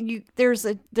think there's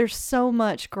so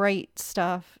much great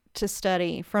stuff to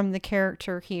study from the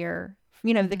character here.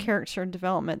 You know, the character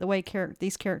development, the way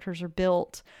these characters are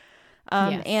built,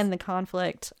 Yes. and the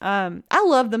conflict. I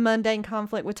love the mundane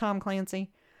conflict with Tom Clancy.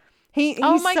 He's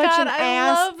Oh my such God, an I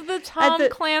ass love the Tom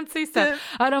Clancy stuff.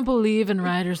 I don't believe in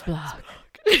writer's block.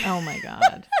 Oh my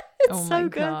God. Oh my so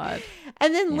good. God.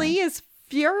 And then Lee is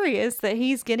furious that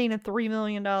he's getting a $3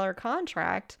 million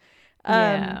contract.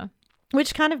 Yeah.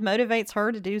 Which kind of motivates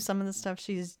her to do some of the stuff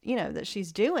she's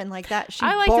doing like that. She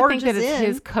I like to think barges that it's in.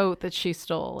 his coat that she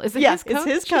stole. Is it Yeah, his coat? it's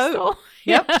his she coat. stole?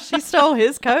 Yep, she stole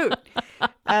his coat.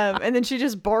 And then she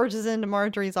just barges into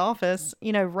Marjorie's office,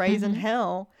 raising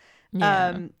hell.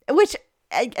 Yeah. Which,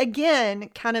 again,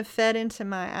 kind of fed into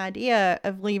my idea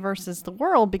of Lee versus the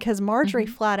world, because Marjorie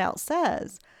flat out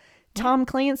says, Tom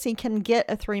Clancy can get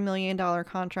a $3 million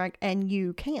contract and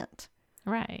you can't.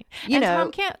 Right. You and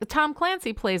know- Tom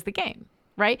Clancy plays the game,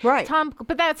 right? Right.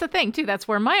 But that's the thing too. That's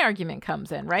where my argument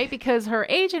comes in, right? Because her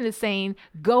agent is saying,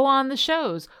 go on the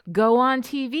shows, go on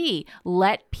TV,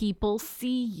 let people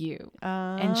see you.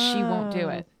 And she won't do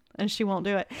it. And she won't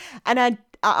do it. And I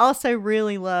also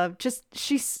really love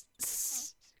she's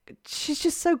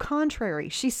just so contrary.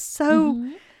 She's so,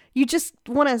 you just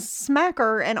want to smack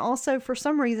her and also for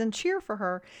some reason cheer for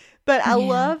her. But I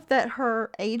love that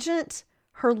her agent,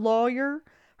 her lawyer,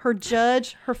 her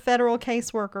judge, her federal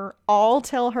caseworker all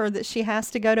tell her that she has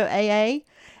to go to AA.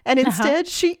 And instead,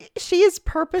 she is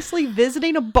purposely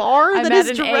visiting a bar I'm that at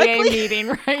is an directly. AA meeting,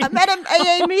 right? I'm at an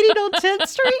AA meeting on 10th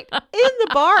Street in the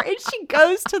bar, and she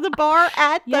goes to the bar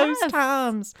at those Yes.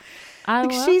 times. I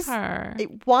Like, love her.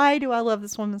 Why do I love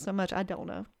this woman so much? I don't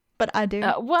know, but I do.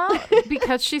 Well,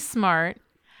 because she's smart.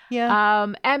 Yeah.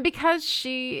 And because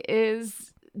she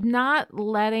is not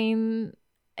letting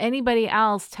anybody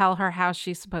else tell her how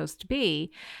she's supposed to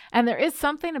be. And there is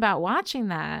something about watching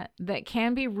that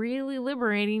can be really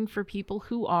liberating for people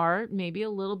who are maybe a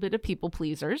little bit of people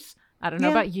pleasers. I don't know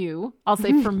Yeah. about you. I'll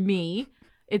say for me,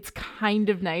 it's kind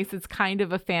of nice. It's kind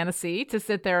of a fantasy to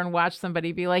sit there and watch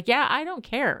somebody be like, yeah, I don't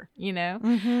care,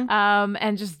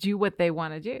 and just do what they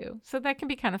want to do. So that can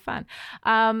be kind of fun.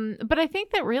 But I think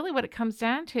that really what it comes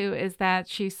down to is that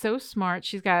she's so smart.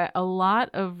 She's got a lot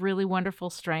of really wonderful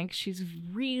strengths. She's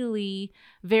really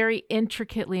very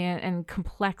intricately and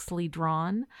complexly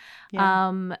drawn.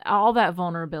 Yeah. All that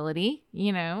vulnerability,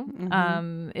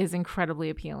 is incredibly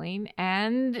appealing.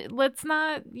 And let's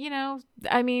not,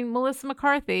 Melissa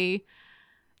McCarthy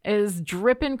is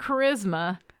dripping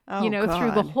charisma, Oh,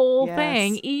 through the God. whole Yes.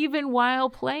 thing, even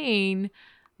while playing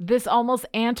this almost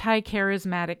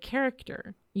anti-charismatic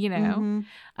character,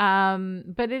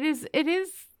 But it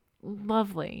is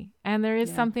lovely. And there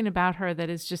is something about her that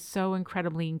is just so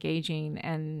incredibly engaging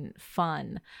and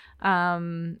fun.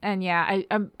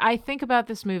 I think about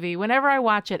this movie whenever I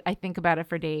watch it. I think about it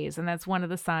for days, and that's one of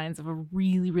the signs of a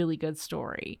really, really good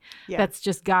story that's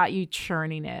just got you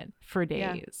churning it for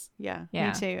days. Yeah, Yeah.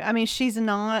 me too. I mean, she's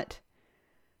not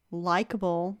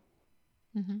likable.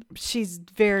 She's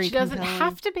very. She doesn't compelling.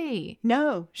 have to be.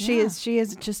 No, she Yeah. is. She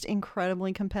is just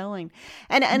incredibly compelling,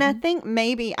 and I think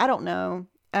maybe I don't know.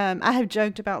 I have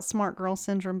joked about smart girl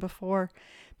syndrome before,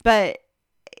 but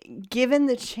given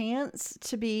the chance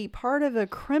to be part of a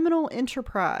criminal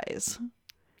enterprise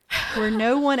where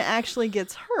no one actually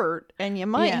gets hurt and you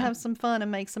might have some fun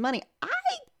and make some money,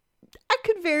 I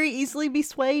could very easily be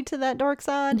swayed to that dark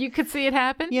side. You could see it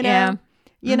happen. You know, Yeah.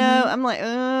 you know, I'm like,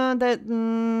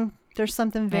 there's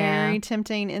something very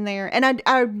tempting in there. And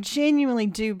I genuinely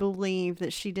do believe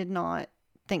that she did not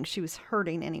think she was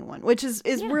hurting anyone, which is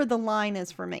where the line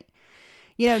is for me.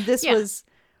 You know, this was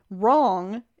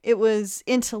wrong. It was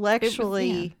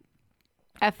intellectually,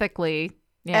 ethically,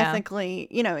 ethically,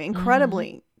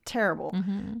 incredibly terrible.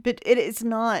 But it is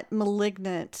not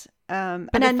malignant. But and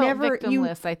it I felt never,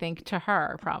 victimless, I think, to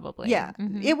her probably. yeah,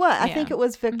 it was. I think it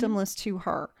was victimless to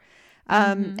her.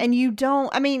 And you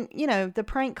don't. I mean, the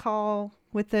prank call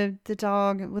with the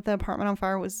dog with the apartment on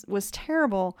fire was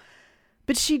terrible,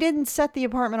 but she didn't set the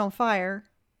apartment on fire.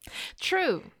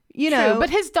 True. True. But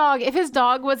his dog, if his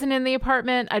dog wasn't in the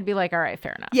apartment, I'd be like, all right,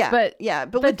 fair enough. Yeah. But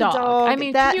but the with dog. the dog, I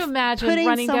mean, can you imagine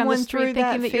running down the street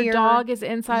thinking that your dog is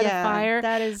inside a fire?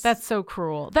 That's so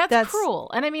cruel. That's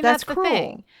cruel. And I mean, that's the cruel.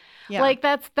 thing. Yeah. Like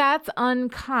that's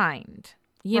unkind,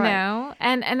 you Right. know?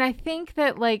 And I think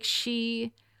that like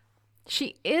she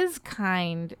is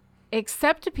kind,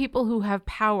 except to people who have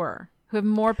power, who have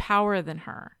more power than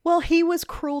her. Well, he was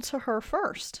cruel to her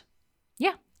first.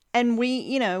 Yeah. And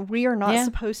we are not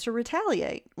supposed to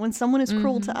retaliate. When someone is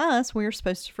cruel to us, we are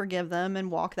supposed to forgive them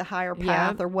and walk the higher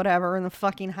path or whatever in the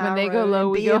fucking high road. When they go low,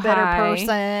 we go high. Be a better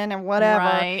person and whatever.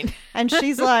 Right. And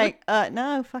she's like,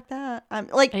 no, fuck that.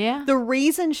 The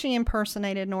reason she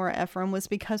impersonated Nora Ephron was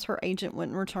because her agent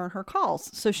wouldn't return her calls.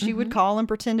 So she would call and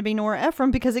pretend to be Nora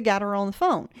Ephron because it got her on the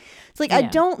phone. It's like, I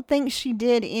don't think she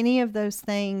did any of those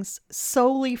things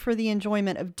solely for the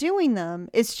enjoyment of doing them.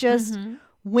 It's just...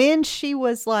 when she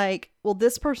was like, well,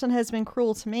 this person has been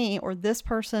cruel to me, or this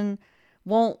person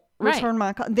won't return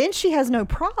my call, then she has no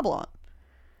problem.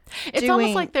 It's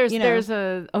almost like there's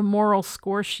a moral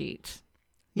score sheet,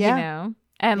 you know?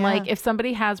 And like, if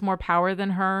somebody has more power than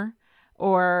her,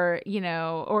 or,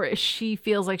 or she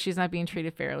feels like she's not being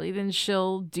treated fairly, then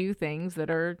she'll do things that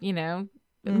are,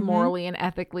 morally and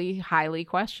ethically highly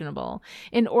questionable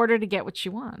in order to get what she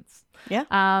wants. Yeah.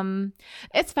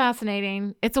 It's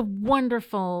fascinating. It's a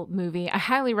wonderful movie. I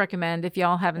highly recommend if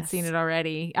y'all haven't seen it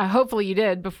already. Hopefully you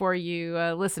did before you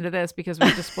listen to this, because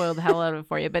we just spoiled the hell out of it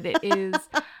for you. But it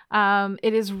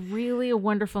is really a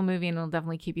wonderful movie, and it'll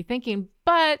definitely keep you thinking.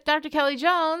 But Dr. Kelly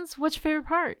Jones, what's your favorite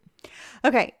part?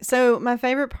 Okay, so my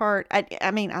favorite part,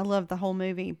 I mean, I love the whole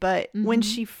movie, but when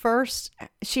she has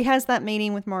that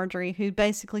meeting with Marjorie, who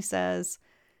basically says,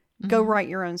 go write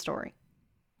your own story.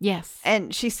 Yes.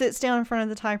 And she sits down in front of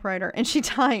the typewriter and she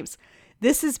types,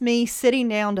 this is me sitting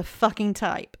down to fucking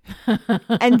type.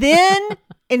 And then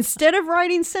instead of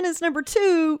writing sentence number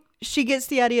 2, she gets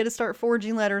the idea to start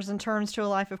forging letters and turns to a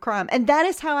life of crime. And that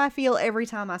is how I feel every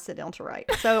time I sit down to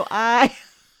write. So I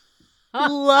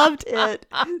loved it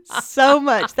so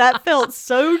much. That felt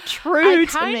so true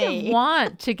to me. I kind of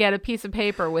want to get a piece of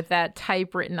paper with that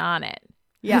type written on it.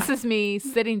 Yeah. This is me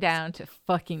sitting down to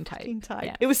fucking type.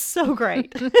 Yeah. It was so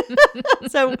great.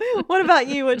 So what about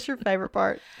you? What's your favorite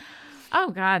part?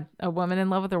 Oh, God. A woman in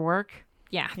love with her work.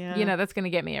 Yeah. That's going to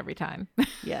get me every time.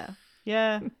 Yeah.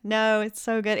 No, it's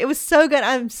so good. It was so good.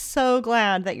 I'm so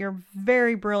glad that your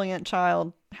very brilliant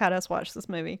child had us watch this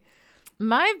movie.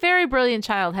 My very brilliant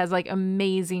child has like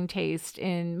amazing taste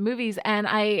in movies, and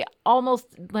I almost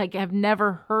like have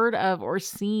never heard of or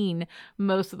seen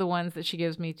most of the ones that she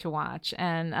gives me to watch.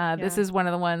 And this is one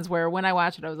of the ones where when I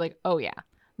watched it, I was like, oh yeah,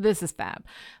 this is fab.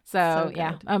 So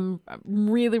yeah, I'm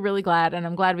really, really glad. And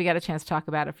I'm glad we got a chance to talk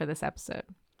about it for this episode.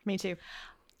 Me too.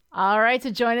 All right,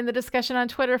 to join in the discussion on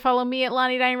Twitter, follow me at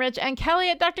Lonnie Dinrich and Kelly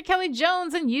at Dr. Kelly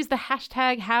Jones, and use the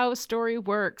hashtag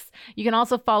HowStoryWorks. You can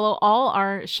also follow all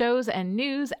our shows and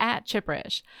news at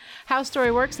Chipperish. How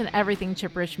Story Works and everything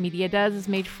Chipperish Media does is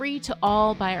made free to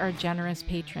all by our generous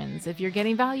patrons. If you're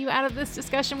getting value out of this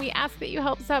discussion, we ask that you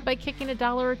help us out by kicking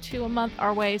 $1 or $2 a month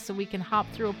our way so we can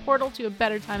hop through a portal to a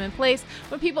better time and place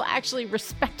when people actually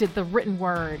respected the written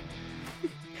word.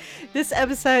 This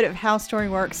episode of How Story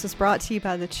Works is brought to you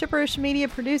by the Chipperish Media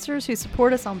producers who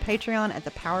support us on Patreon at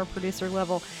the power producer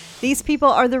level. These people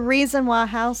are the reason why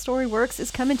How Story Works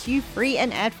is coming to you free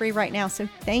and ad-free right now. So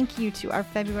thank you to our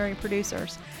February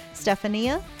producers: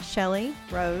 Stephania, Shelley,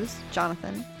 Rose,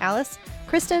 Jonathan, Alice,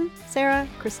 Kristen, Sarah,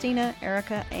 Christina,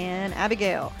 Erica, and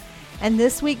Abigail. And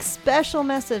this week's special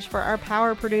message for our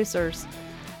power producers: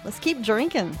 let's keep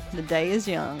drinking. The day is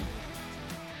young.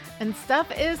 And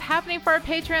stuff is happening for our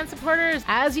Patreon supporters.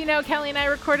 As you know, Kelly and I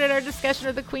recorded our discussion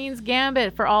of The Queen's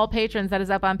Gambit for all patrons. That is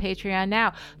up on Patreon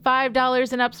now.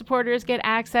 $5 and up supporters get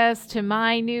access to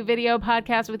my new video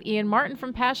podcast with Ian Martin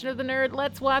from Passion of the Nerd,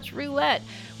 Let's Watch Roulette,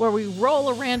 where we roll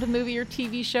a random movie or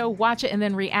TV show, watch it, and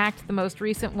then react. The most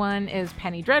recent one is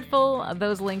Penny Dreadful.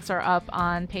 Those links are up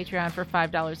on Patreon for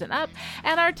 $5 and up.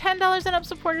 And our $10 and up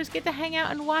supporters get to hang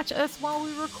out and watch us while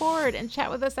we record and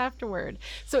chat with us afterward.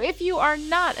 So if you are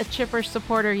not a Chipperish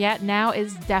supporter yet, now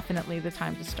is definitely the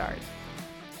time to start.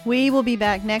 We will be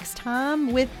back next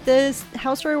time with the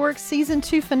How Story Works Season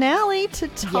 2 finale to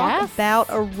talk about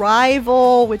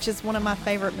Arrival, which is one of my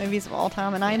favorite movies of all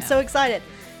time, and I am so excited.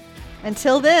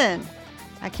 Until then,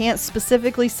 I can't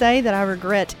specifically say that I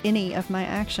regret any of my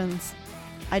actions.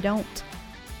 I don't.